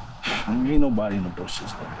 I mean, ain't nobody in the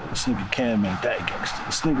bushes. This nigga Cam ain't that gangster.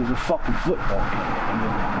 This nigga's a fucking football player.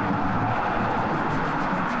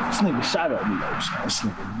 nigga shot at me though, son. This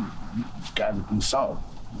nigga, you gotta be solid.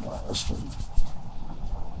 This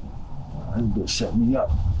bitch set me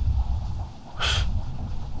up.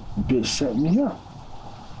 This bitch set me up.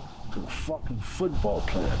 To a fucking football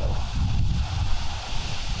player though.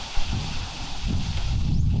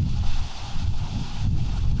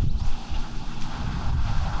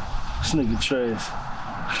 This nigga trash.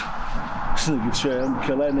 This nigga trash. I'm gonna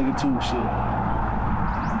kill that nigga too, shit.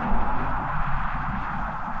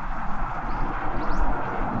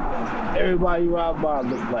 Everybody ride by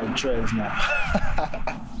look like trash now.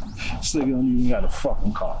 This nigga don't even got a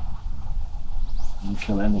fucking car. I'm gonna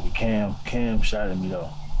kill that nigga Cam. Cam shot at me though.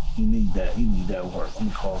 He need that. He need that work. Let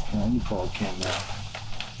me call Cam. Let me call Cam now.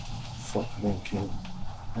 Fuck that Cam.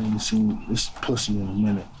 I ain't seen this pussy in a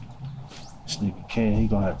minute. This nigga Cam, he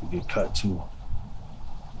gonna have to get cut too.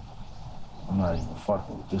 I'm not even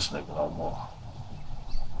fucking with this nigga no more.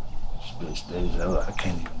 This bitch DEJA, I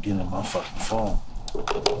can't even get in my fucking phone.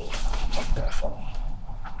 Fuck that phone.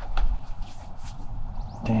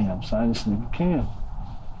 Damn, son, this nigga Cam.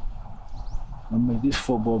 I'll make this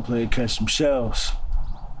football player catch some shells.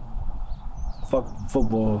 Fuck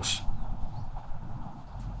footballs.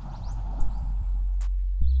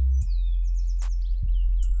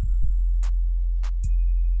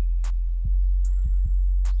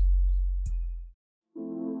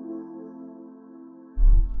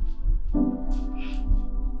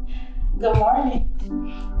 Good morning.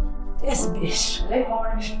 This bitch. Good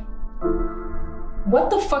morning. What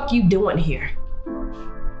the fuck you doing here?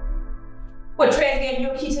 What, Trez gave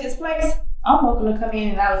you a key to his place? I'm welcome to come in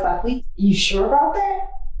and I was like, please. You sure about that?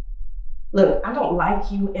 Look, I don't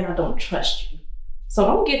like you and I don't trust you. So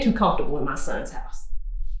don't get too comfortable in my son's house.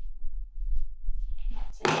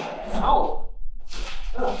 Oh.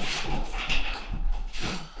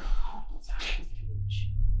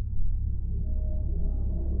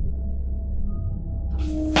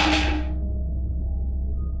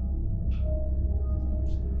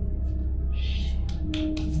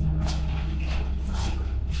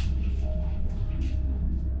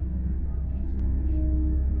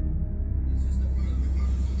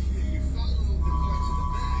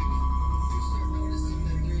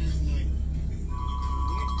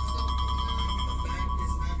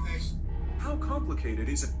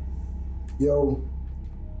 Is it? Yo,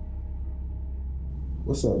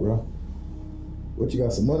 what's up, bro? What, you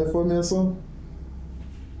got some money for me or something?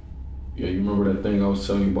 Yeah, you remember that thing I was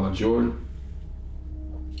telling you about Jordan?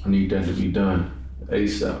 I need that to be done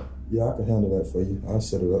ASAP. Yeah, I can handle that for you. I'll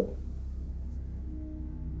set it up.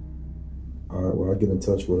 All right, well, I'll get in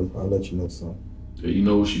touch with her. I'll let you know something. Yeah, you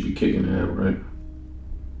know what she be kicking at, right?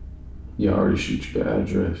 Yeah, I already shoot you the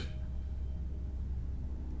address.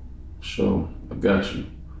 So, I got you.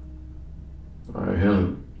 All right,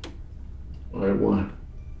 Helen. All right, one.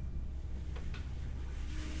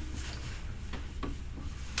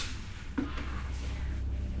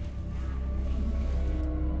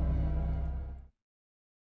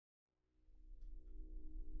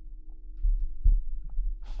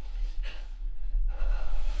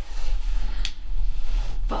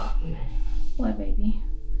 Fuck, man. What, baby?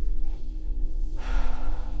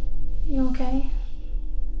 You okay?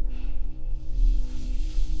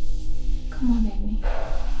 Come on, baby.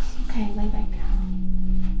 It's okay, lay back down.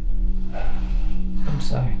 I'm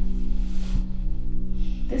sorry.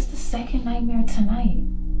 This is the second nightmare tonight.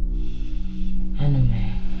 I know,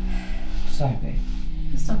 man. Sorry, babe.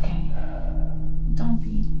 It's okay. Don't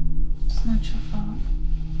be. It's not your fault.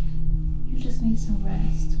 You just need some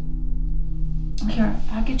rest. Here,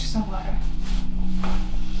 I'll get you some water.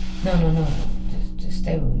 No. Just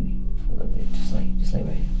stay with me for a little bit. Just lay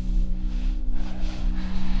right here.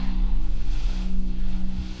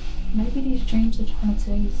 Maybe these dreams are trying to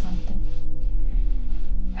tell you something.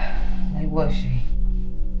 Like what, Shay?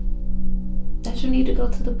 That you need to go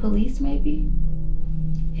to the police, maybe?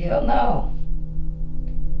 Hell no.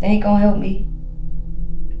 They ain't gonna help me.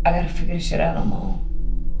 I gotta figure this shit out on my own.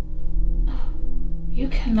 You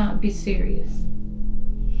cannot be serious.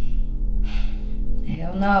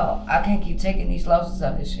 Hell no. I can't keep taking these losses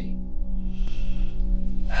out of this shit.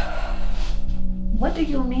 What do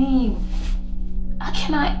you mean? I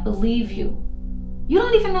cannot believe you. You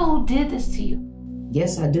don't even know who did this to you.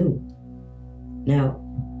 Yes, I do. Now,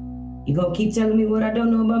 you gonna keep telling me what I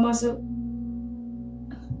don't know about myself?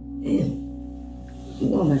 Damn. I'm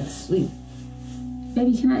going back to sleep.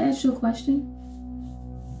 Baby, can I ask you a question?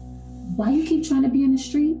 Why you keep trying to be in the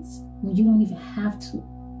streets when you don't even have to?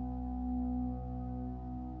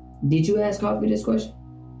 Did you ask Coffee this question?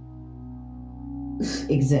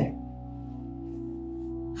 Exactly.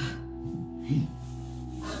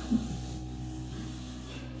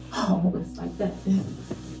 That's it.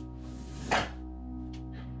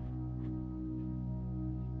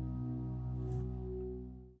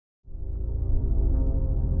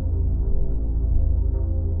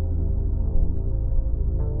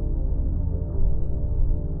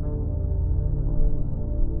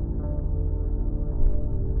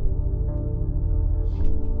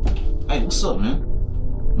 Hey, what's up, man?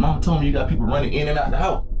 Mom told me you got people running in and out the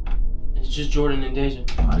house. It's just Jordan and DEJA.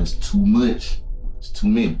 Oh, that's too much. It's too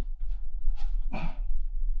many.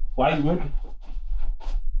 Why you limping?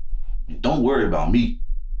 Don't worry about me.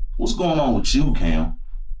 What's going on with you, Cam?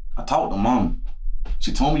 I talked to Mama.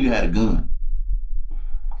 She told me you had a gun.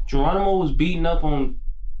 Geronimo was beating up on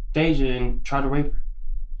DEJA and tried to rape her.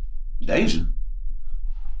 DEJA?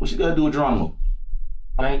 What she got to do with Geronimo?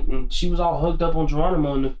 And she was all hooked up on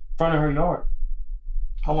Geronimo in the front of her yard.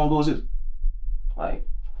 How long ago was it? Like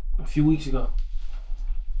a few weeks ago.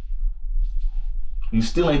 You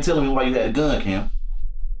still ain't telling me why you had a gun, Cam.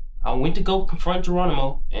 I went to go confront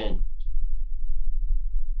Geronimo and...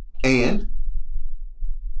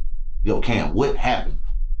 Yo, Cam, what happened?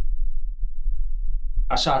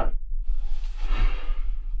 I shot him.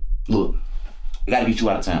 Look, I gotta get you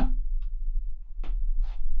out of town.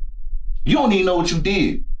 You don't even know what you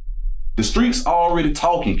did. The streets already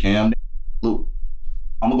talking, Cam. Look,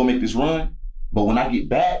 I'm gonna go make this run, but when I get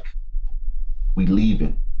back, we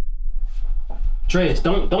leaving. Trez,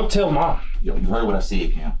 don't tell Mom. Yo, you heard what I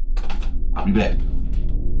said, Cam. I'll be back.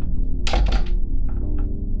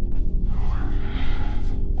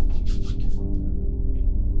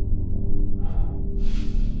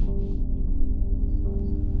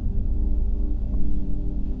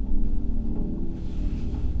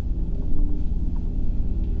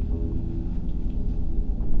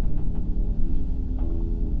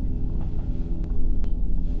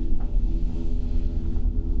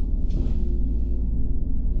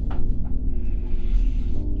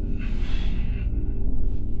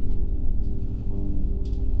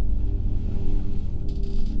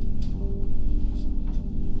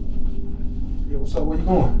 So where you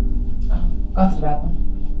going? Go to the bathroom.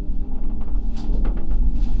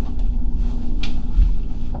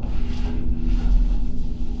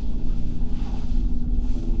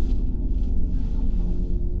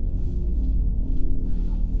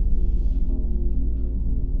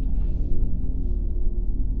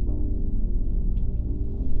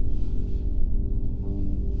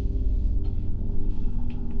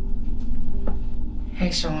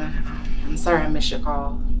 Hey, SHAWN. I'm sorry I missed your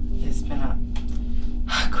call. It's been a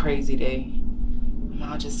crazy day.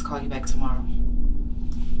 I'll just call you back tomorrow.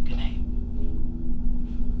 Good night.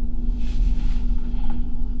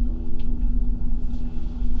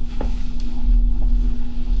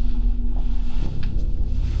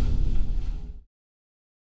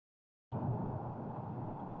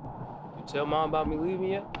 You tell Mom about me leaving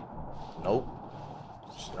yet? Nope.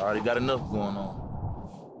 She already got enough going on.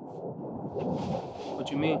 What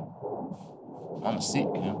you mean? I'm sick,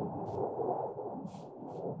 Cam.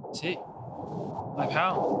 Sick? Like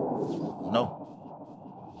how? No.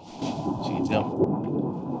 She can tell me.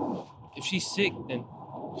 If she's sick, then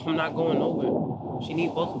I'm not going nowhere. She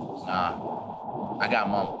needs both of us. Nah, I got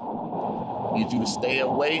Mama. Need you to stay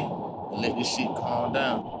away and let this shit calm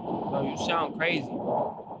down. Bro, you sound crazy.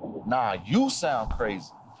 Nah, you sound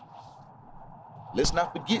crazy. Let's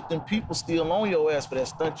not forget them people still on your ass for that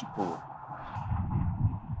stunt you pulled.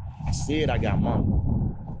 I said I got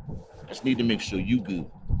Mama. I just need to make sure you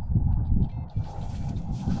good.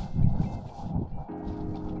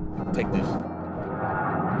 Take this. Got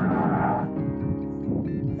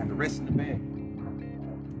the rest in the bag.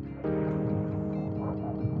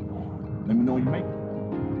 Let me know when you make it.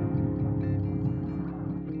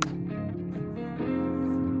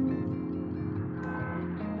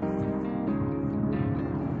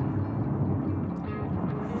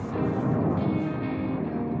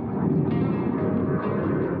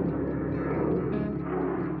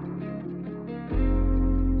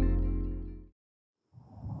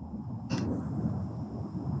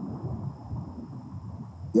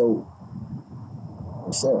 Yo,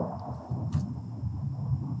 what's up?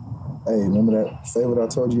 Hey, remember that favor I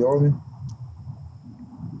told you you owe me?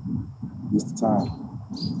 It's the time.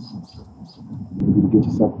 You need to get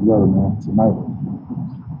yourself together, man, tonight.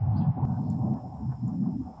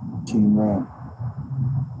 King Rhiann.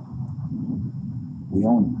 We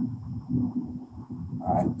own it.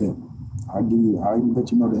 All right, bet. I'll even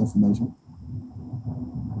let you know the information.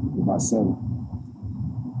 About 7.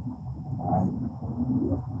 All right.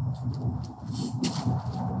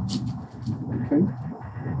 Okay.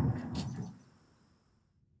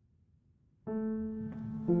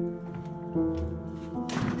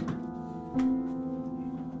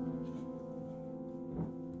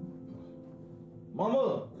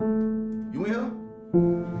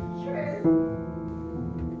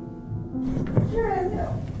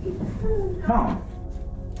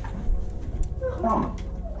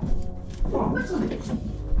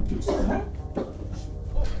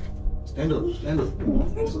 Stand up, stand up.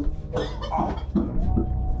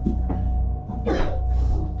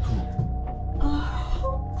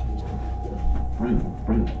 Bring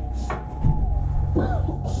it.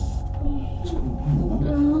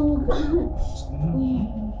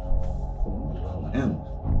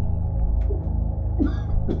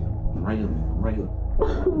 Right here.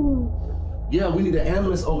 Yeah, we need an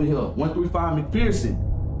ambulance over here. 135 McPherson.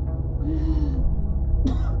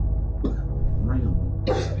 Right here.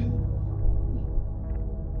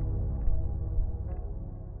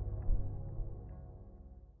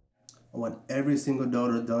 I want every single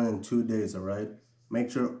dollar done in 2 days, all right?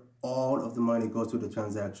 Make sure all of the money goes to the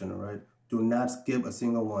transaction, all right? Do not skip a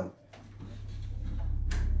single one.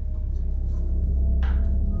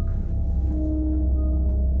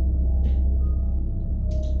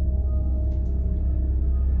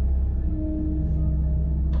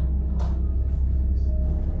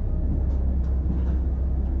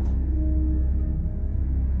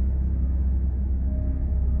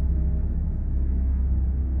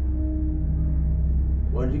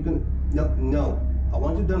 No. I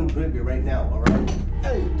want you done quickly right now, all right?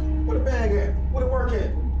 Hey, where the bag at? Where the work at?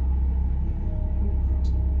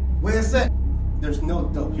 Where's that? There's no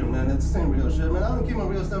dope here, man. That's the same real shit, man. I don't keep my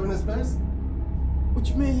real stuff in this place. What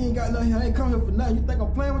you mean you ain't got nothing here? I ain't come here for nothing. You think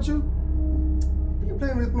I'm playing with you? You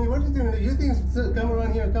playing with me? What are you doing? You think coming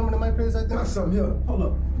around here and coming to my place like that? Got something here. Hold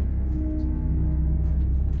up.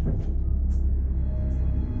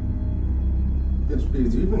 Bitch,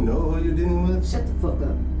 please, do you even know who you're dealing with? Shut the fuck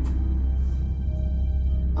up.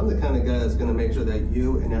 I'm the kind of guy that's gonna make sure that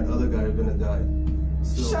you and that other guy are gonna die.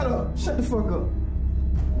 So, shut up. Shut the fuck up.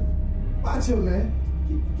 Watch him, man.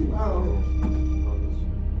 Keep out of him.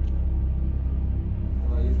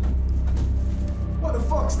 What the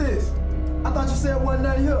fuck's this? I thought you said wasn't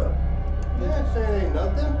nothing here. Man, shit ain't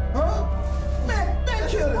nothing. Huh? Man,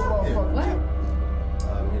 kill this motherfucker. What?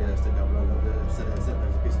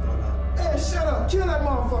 Hey, shut up. Kill that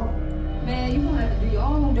motherfucker. Man, you gonna have to do your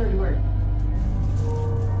own dirty work.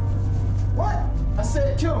 What? I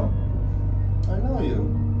said kill him. I know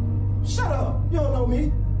you. Shut up. You don't know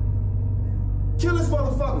me. Kill this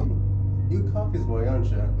motherfucker. You Coffee's boy, aren't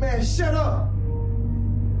you? Man, shut up.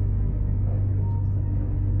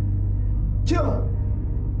 Kill him.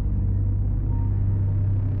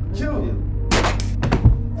 Kill him.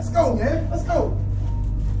 Let's go, man. Let's go.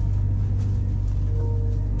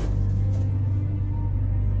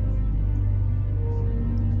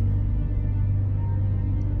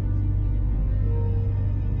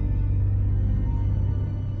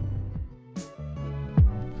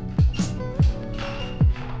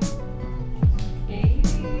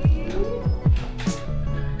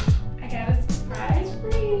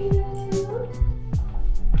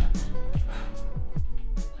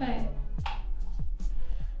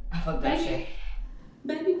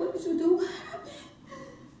 Baby, what did you do? What happened?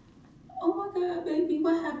 Oh my God, baby,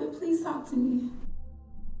 what happened? Please talk to me.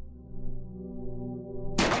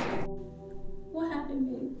 What happened,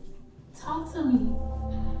 baby? Talk to me.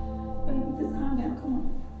 Baby, just calm down. Come on.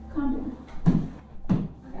 Calm down.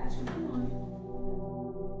 I got you. Come on.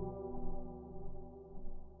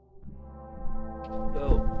 Yo.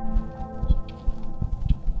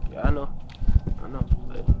 Yeah, I know.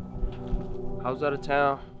 But I was out of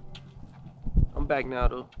town. I'm back now,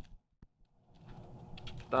 though.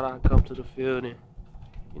 Thought I'd come to the field and,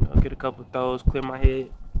 get a couple throws, clear my head.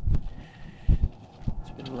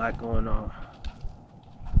 It's been a lot going on.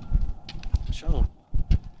 Sure.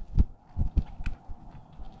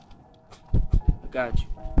 I got you.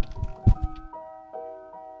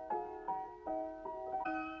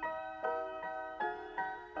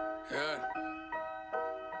 Yeah.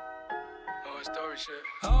 Oh, story shit.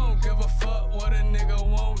 I don't give a fuck what a nigga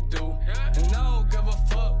won't do. And I don't give a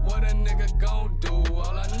fuck what a nigga gon' do.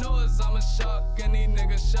 All I know is I'm a shock and these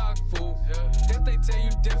niggas shock fool. If they tell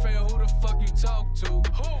you different, who the fuck you talk to?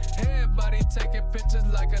 Everybody taking pictures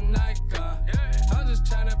like a Nikon. I'm just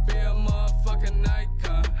tryna be a motherfucking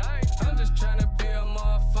icon. I'm just tryna be a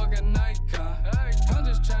motherfucking icon. I'm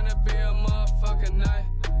just tryna be a motherfucking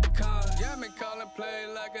icon. Yeah, me callin' play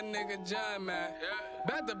like a nigga giant man.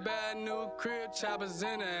 Back to bad new crib, choppers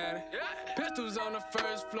in the attic. Pistols on the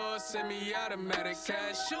first floor, semi-automatic.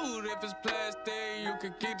 Cash shoot if it's plastic, you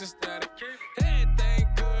can keep the static. Everything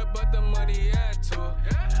good, but the money add to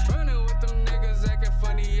it. Running with them niggas acting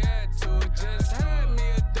funny, add to it. Just had me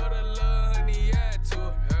a daughter, love honey, add to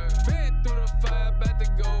it. Been through the fire, about to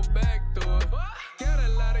go back through it. Got a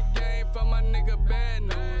lot of game for my nigga, bad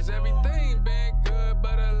news. Everything been good,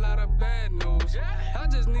 but a lot of bad news. I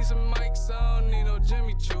just need some mics, I don't need no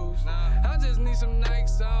Jimmy Choos. I just need some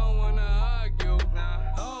Nikes, I don't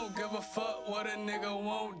what a nigga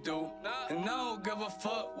won't do. And I don't give a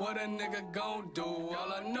fuck what a nigga gon' do.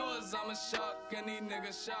 All I know is I'm a shock and these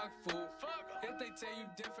niggas shock fool. If they tell you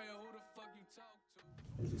different, who the fuck you talk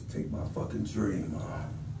to? Just take my fucking dream,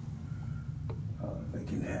 they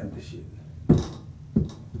can have this shit.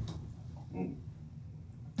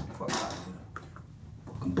 Fuck out here.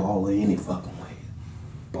 Fucking baller any fucking way.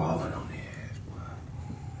 Balling on their ass, boy.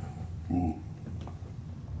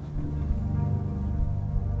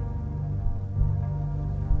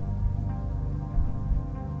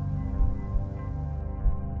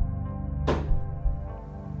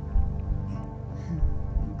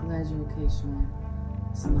 I'm glad you're okay, Shawn.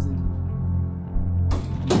 Sounds like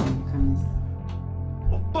it. Come in.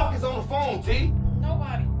 Who the fuck is on the phone, T?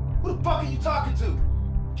 Nobody. Who the fuck are you talking to?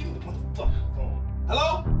 Give me the motherfucking phone.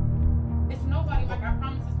 Hello? It's nobody, Mike. I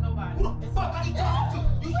promise it's nobody. Who the fuck are you talking to?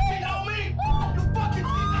 You cheating on me? You fucking cheating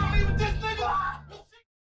on me with this nigga?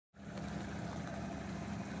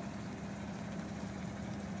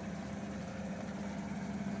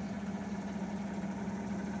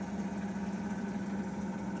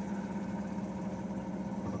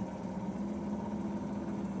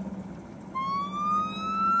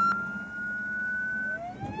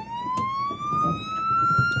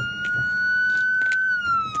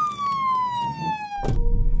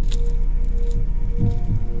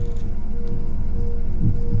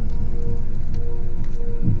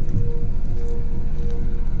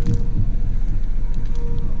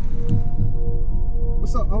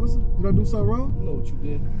 Did I do something wrong? You know what you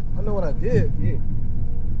did. I know what I did. Yeah.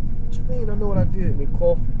 What you mean I know what I did? Make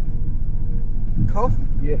coffee. Coffee?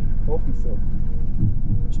 Yeah, coffee something.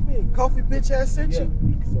 What you mean? Coffee bitch ass sent you?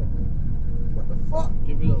 Leak something. What the fuck?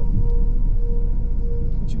 Give it up.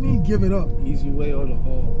 What you mean give it up? Easy way or the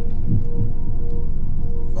hard way?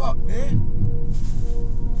 Fuck, man.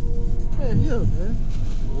 Man, here, man.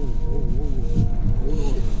 Whoa. Hold on.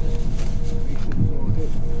 Make sure it's all hit.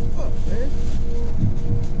 Fuck, man.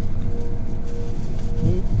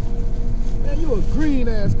 Man, you a green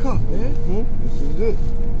ass cop, man. This is it.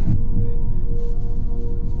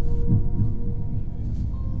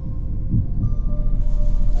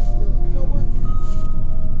 You know what?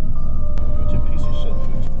 Got your piece of shit.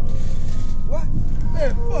 What?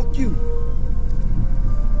 Man, fuck you.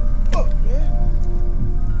 Fuck,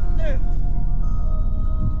 man. Man.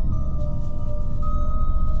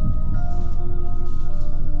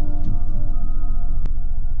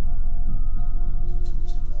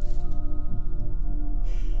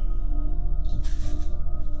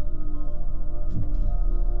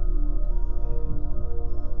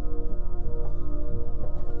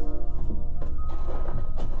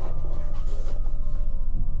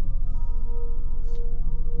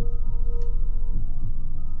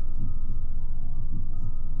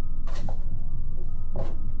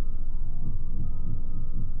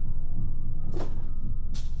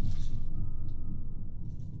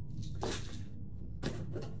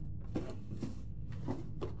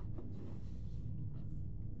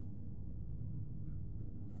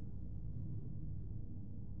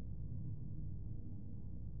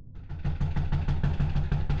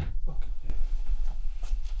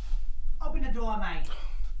 Open the door, mate.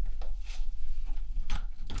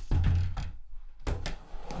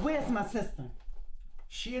 Where's my sister?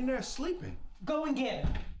 She in there sleeping. Go and get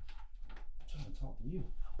her. I'm trying to talk to you.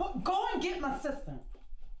 But go and get my sister.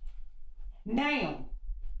 Now.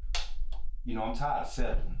 You know, I'm tired of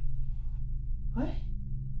settling. What?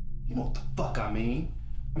 You know what the fuck I mean?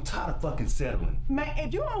 I'm tired of fucking settling. Man,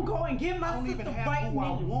 if you don't go and get my sister right who I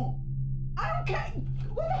now. want. I don't care.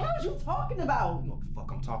 What the hell are you talking about? You know what the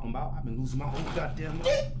fuck I'm talking about? I've been losing my whole goddamn life.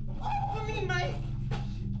 Get off of me, mate.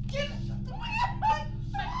 Get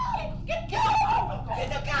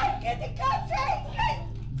the gun! Get the gun!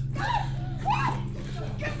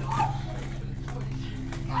 Get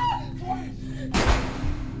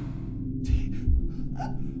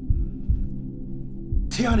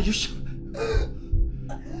TIANA, you shot.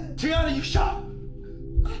 TIANA, you shot.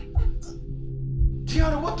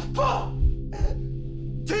 TIANA, what the fuck?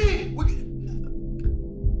 T,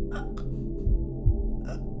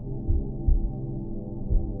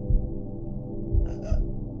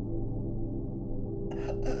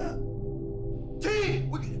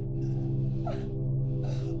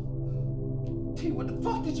 T, what the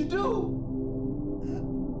fuck did you do?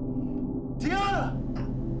 TIANA!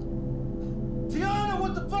 TIANA,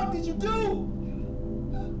 what the fuck did you do?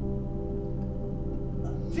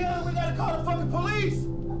 TIANA, we gotta call the fucking police!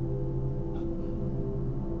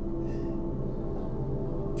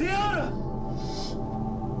 TIANA!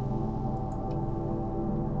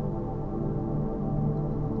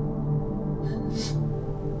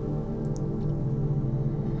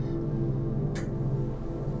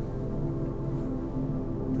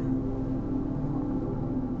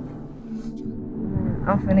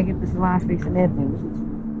 I'm finna get this line fixed and everything.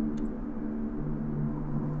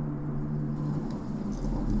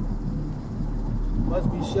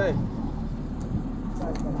 Must be Shay.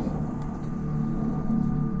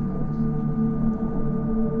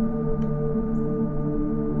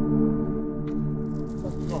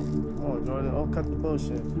 Come on, Jordan. Don't cut the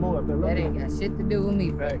bullshit. Come on, man. That ain't got shit to do with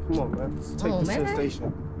me, bro. Hey, come on, man. Let's take this to the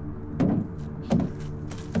station.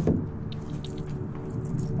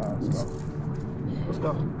 All right, let's go. Let's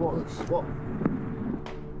go. Walk.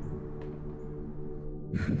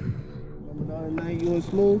 Remember the other night you and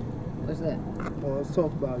Smooth? What's that? Oh, let's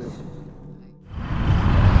talk about it.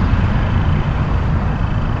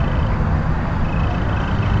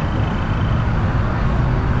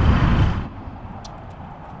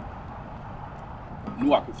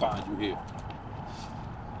 Knew I could find you here.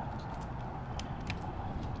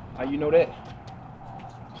 How you know that?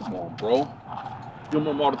 Come on, bro. You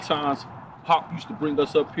remember all the times Hawk used to bring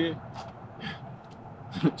us up here?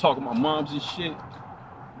 Talking about moms and shit?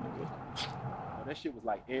 That shit was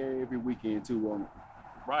like every weekend too, wasn't it?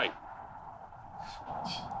 Right.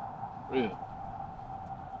 Real.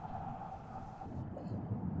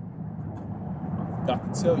 I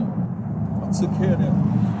forgot to tell you. I took care of that.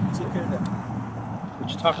 What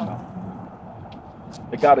you talking about?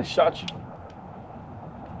 The guy that shot you.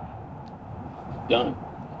 Done.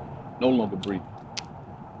 No longer breathing.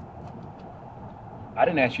 I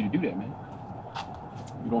didn't ask you to do that, man.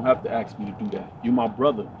 You don't have to ask me to do that. You're my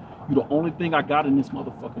brother. You're the only thing I got in this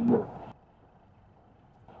motherfucking world.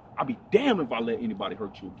 I'll be damned if I let anybody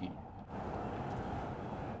hurt you again.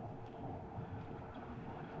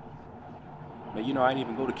 Man, you know I didn't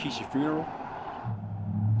even go to Keisha's funeral.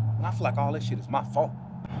 And I feel like all that shit is my fault.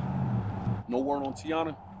 No word on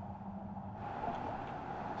TIANA?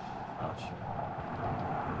 Oh,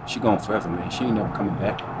 shit. She gone forever, man. She ain't never coming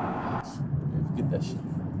back. Man, forget that shit.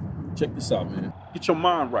 Check this out, man. Get your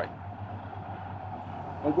mind right.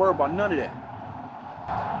 Don't worry about none of that.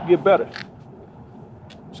 You get better.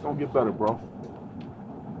 It's gonna get better, bro.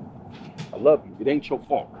 I love you. It ain't your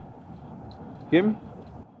fault. Hear me?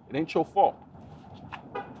 It ain't your fault.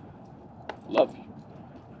 I love you.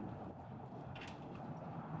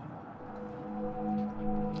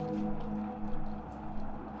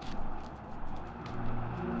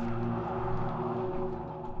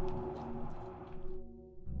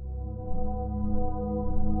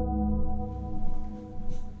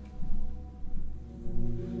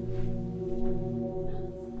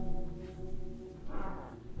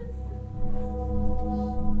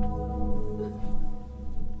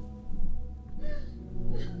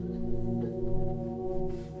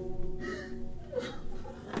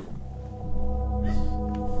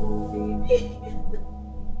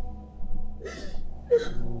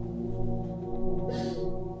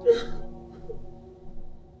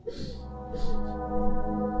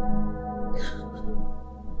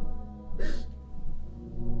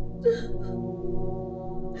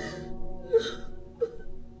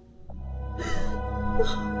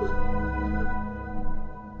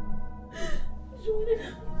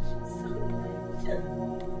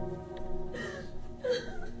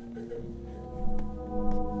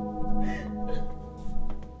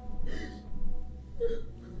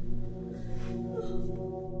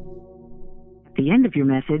 At the end of your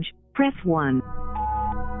message, press 1.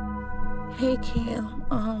 Hey,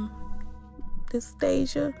 Cam. This is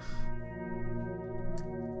DEJA.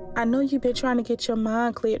 I know you've been trying to get your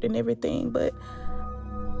mind cleared and everything, but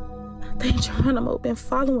I think GERONIMO been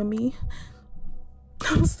following me.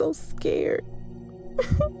 I'm so scared.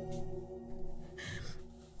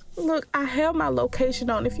 Look, I have my location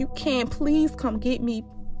on. If you can, please come get me.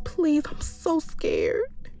 Please, I'm so scared.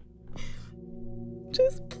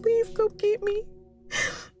 Just please come get me.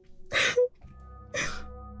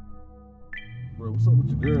 Bro, what's up with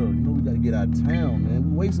your girl? You know we gotta get out of town,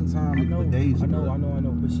 man. We're wasting time looking for days. I know.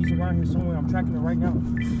 But she's around here somewhere. I'm tracking her right now.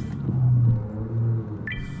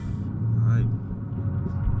 Alright.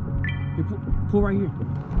 Here, pull right here.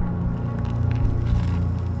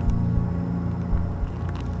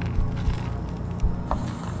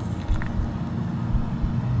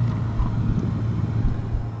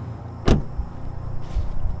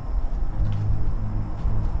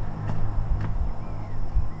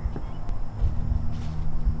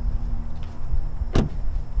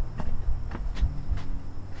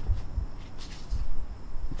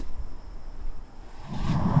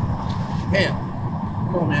 Cam,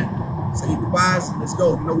 come on, man. Say your goodbyes. Let's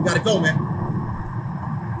go. You know we gotta go, man.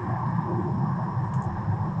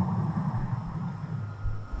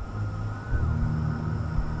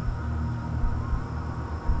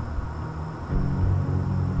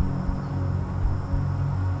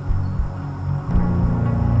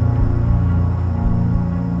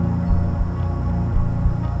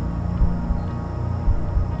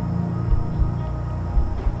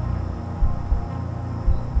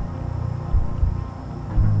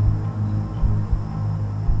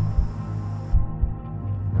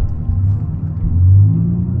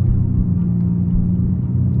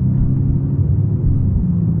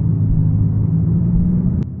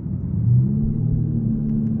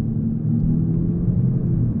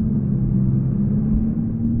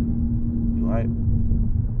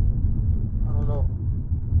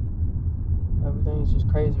 Everything's just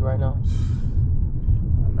crazy right now.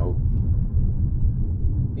 I know.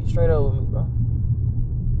 Be straight up with me, bro.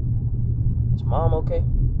 Is mom okay?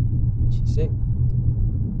 Is she sick?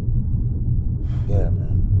 Yeah,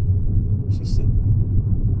 man. She's sick.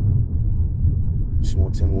 She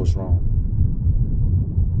won't tell me what's wrong.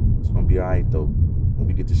 It's gonna be all right, though. When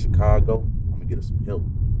we get to Chicago, I'm gonna get her some help.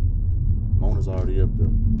 Mona's already up there.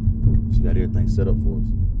 She got everything set up for us.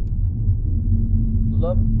 You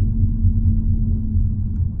love her?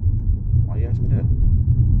 Why you ask me that?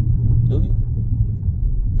 Do you?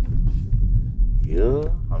 Yeah,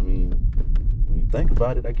 I mean, when you think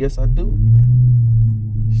about it, I guess I do.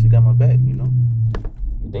 She got my back, you know?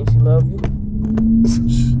 You think she love you?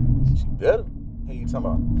 She better. Hey, you talking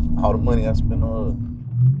about all the money I spent on her?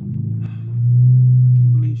 I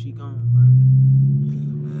can't believe she gone, bro. Yeah,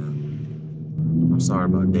 man. I'm sorry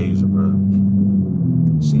about DEJA, bro.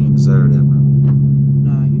 She ain't deserve that, man.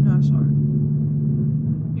 Nah, you're not sorry.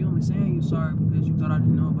 You only saying you sorry because you thought I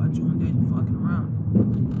didn't know about you and DEJA fucking around.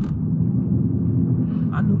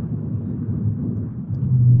 I knew.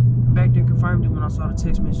 And back then confirmed it when I saw the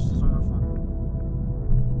text messages on her phone.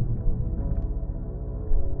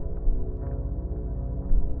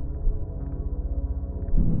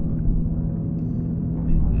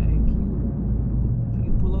 Anyway, hey, can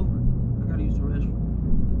you pull over? I gotta use the restroom.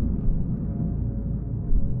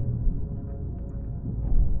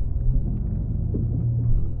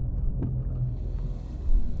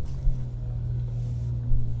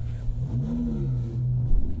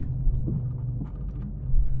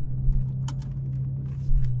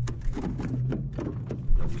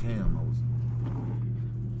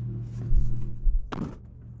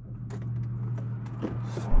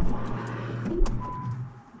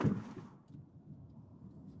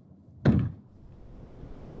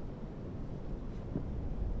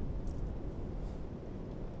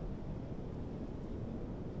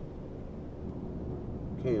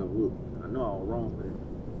 Look, I know I was wrong, man.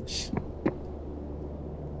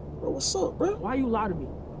 Bro, what's up, bro? Why you lie to me?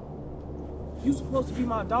 You supposed to be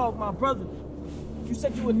my dog, my brother. You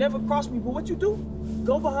said you would never cross me, but what you do?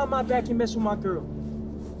 Go behind my back and mess with my girl.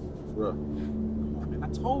 Bro, come on, man. I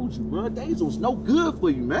told you, bro. DEJA was no good for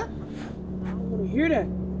you, man. I don't want to hear that.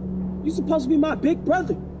 You supposed to be my big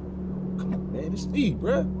brother. Come on, man. It's me,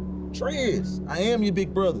 bro. Trez, I am your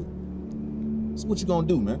big brother. So what you gonna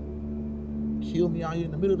do, man? Kill me out here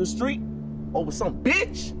in the middle of the street over some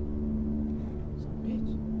bitch? Some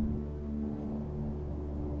bitch?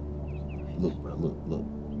 Look, bro, look.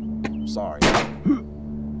 I'm sorry.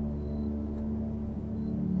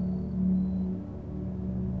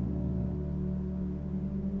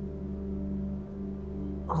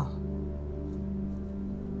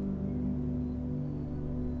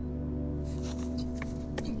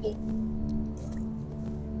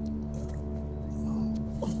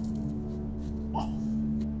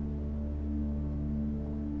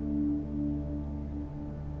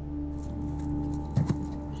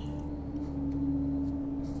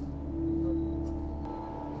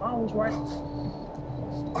 Mom was right.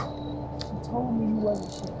 She told me you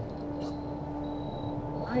wasn't shit.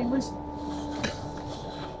 I ain't listening.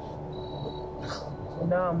 So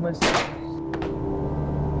now I'm listening.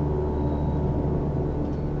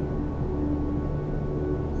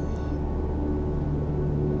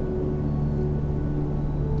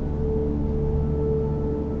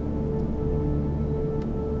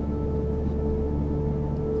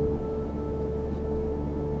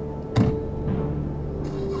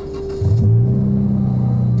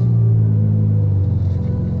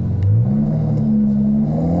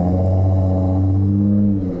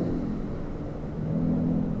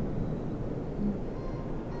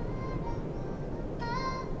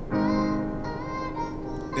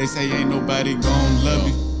 They say ain't nobody gon' love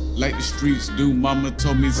you like the streets do. Mama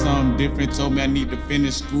told me something different, told me I need to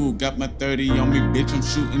finish school. Got my 30 on me, bitch, I'm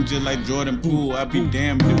shooting just like Jordan Poole. I be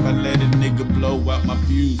damned if I let a nigga blow out my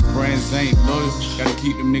fuse. Friends ain't loyal, gotta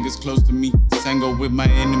keep them niggas close to me. Tango with my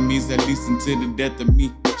enemies, at least until the death of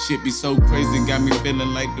me. Shit be so crazy, got me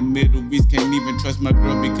feeling like the Middle East. Can't even trust my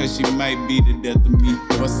girl because she might be the death of me.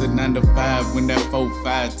 What's a 9 to 5 when that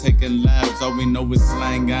 4-5 taking lives? All we know is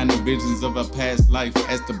slang on the visions of our past life.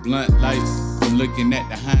 As the blunt life, I'm looking at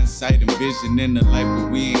the hindsight and visioning the life, but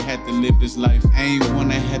we ain't had to live this life. I ain't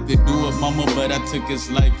wanna have to do it, mama, but I took his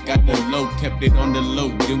life. Got the low, kept it on the low,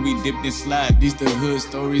 then we dipped and slide. These the hood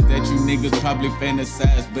stories that you niggas probably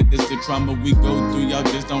fantasize, but this the trauma we go through, y'all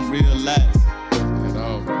just don't realize.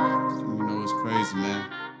 You know it's crazy, man.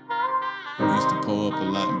 I used to pull up a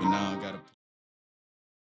lot, but now I gotta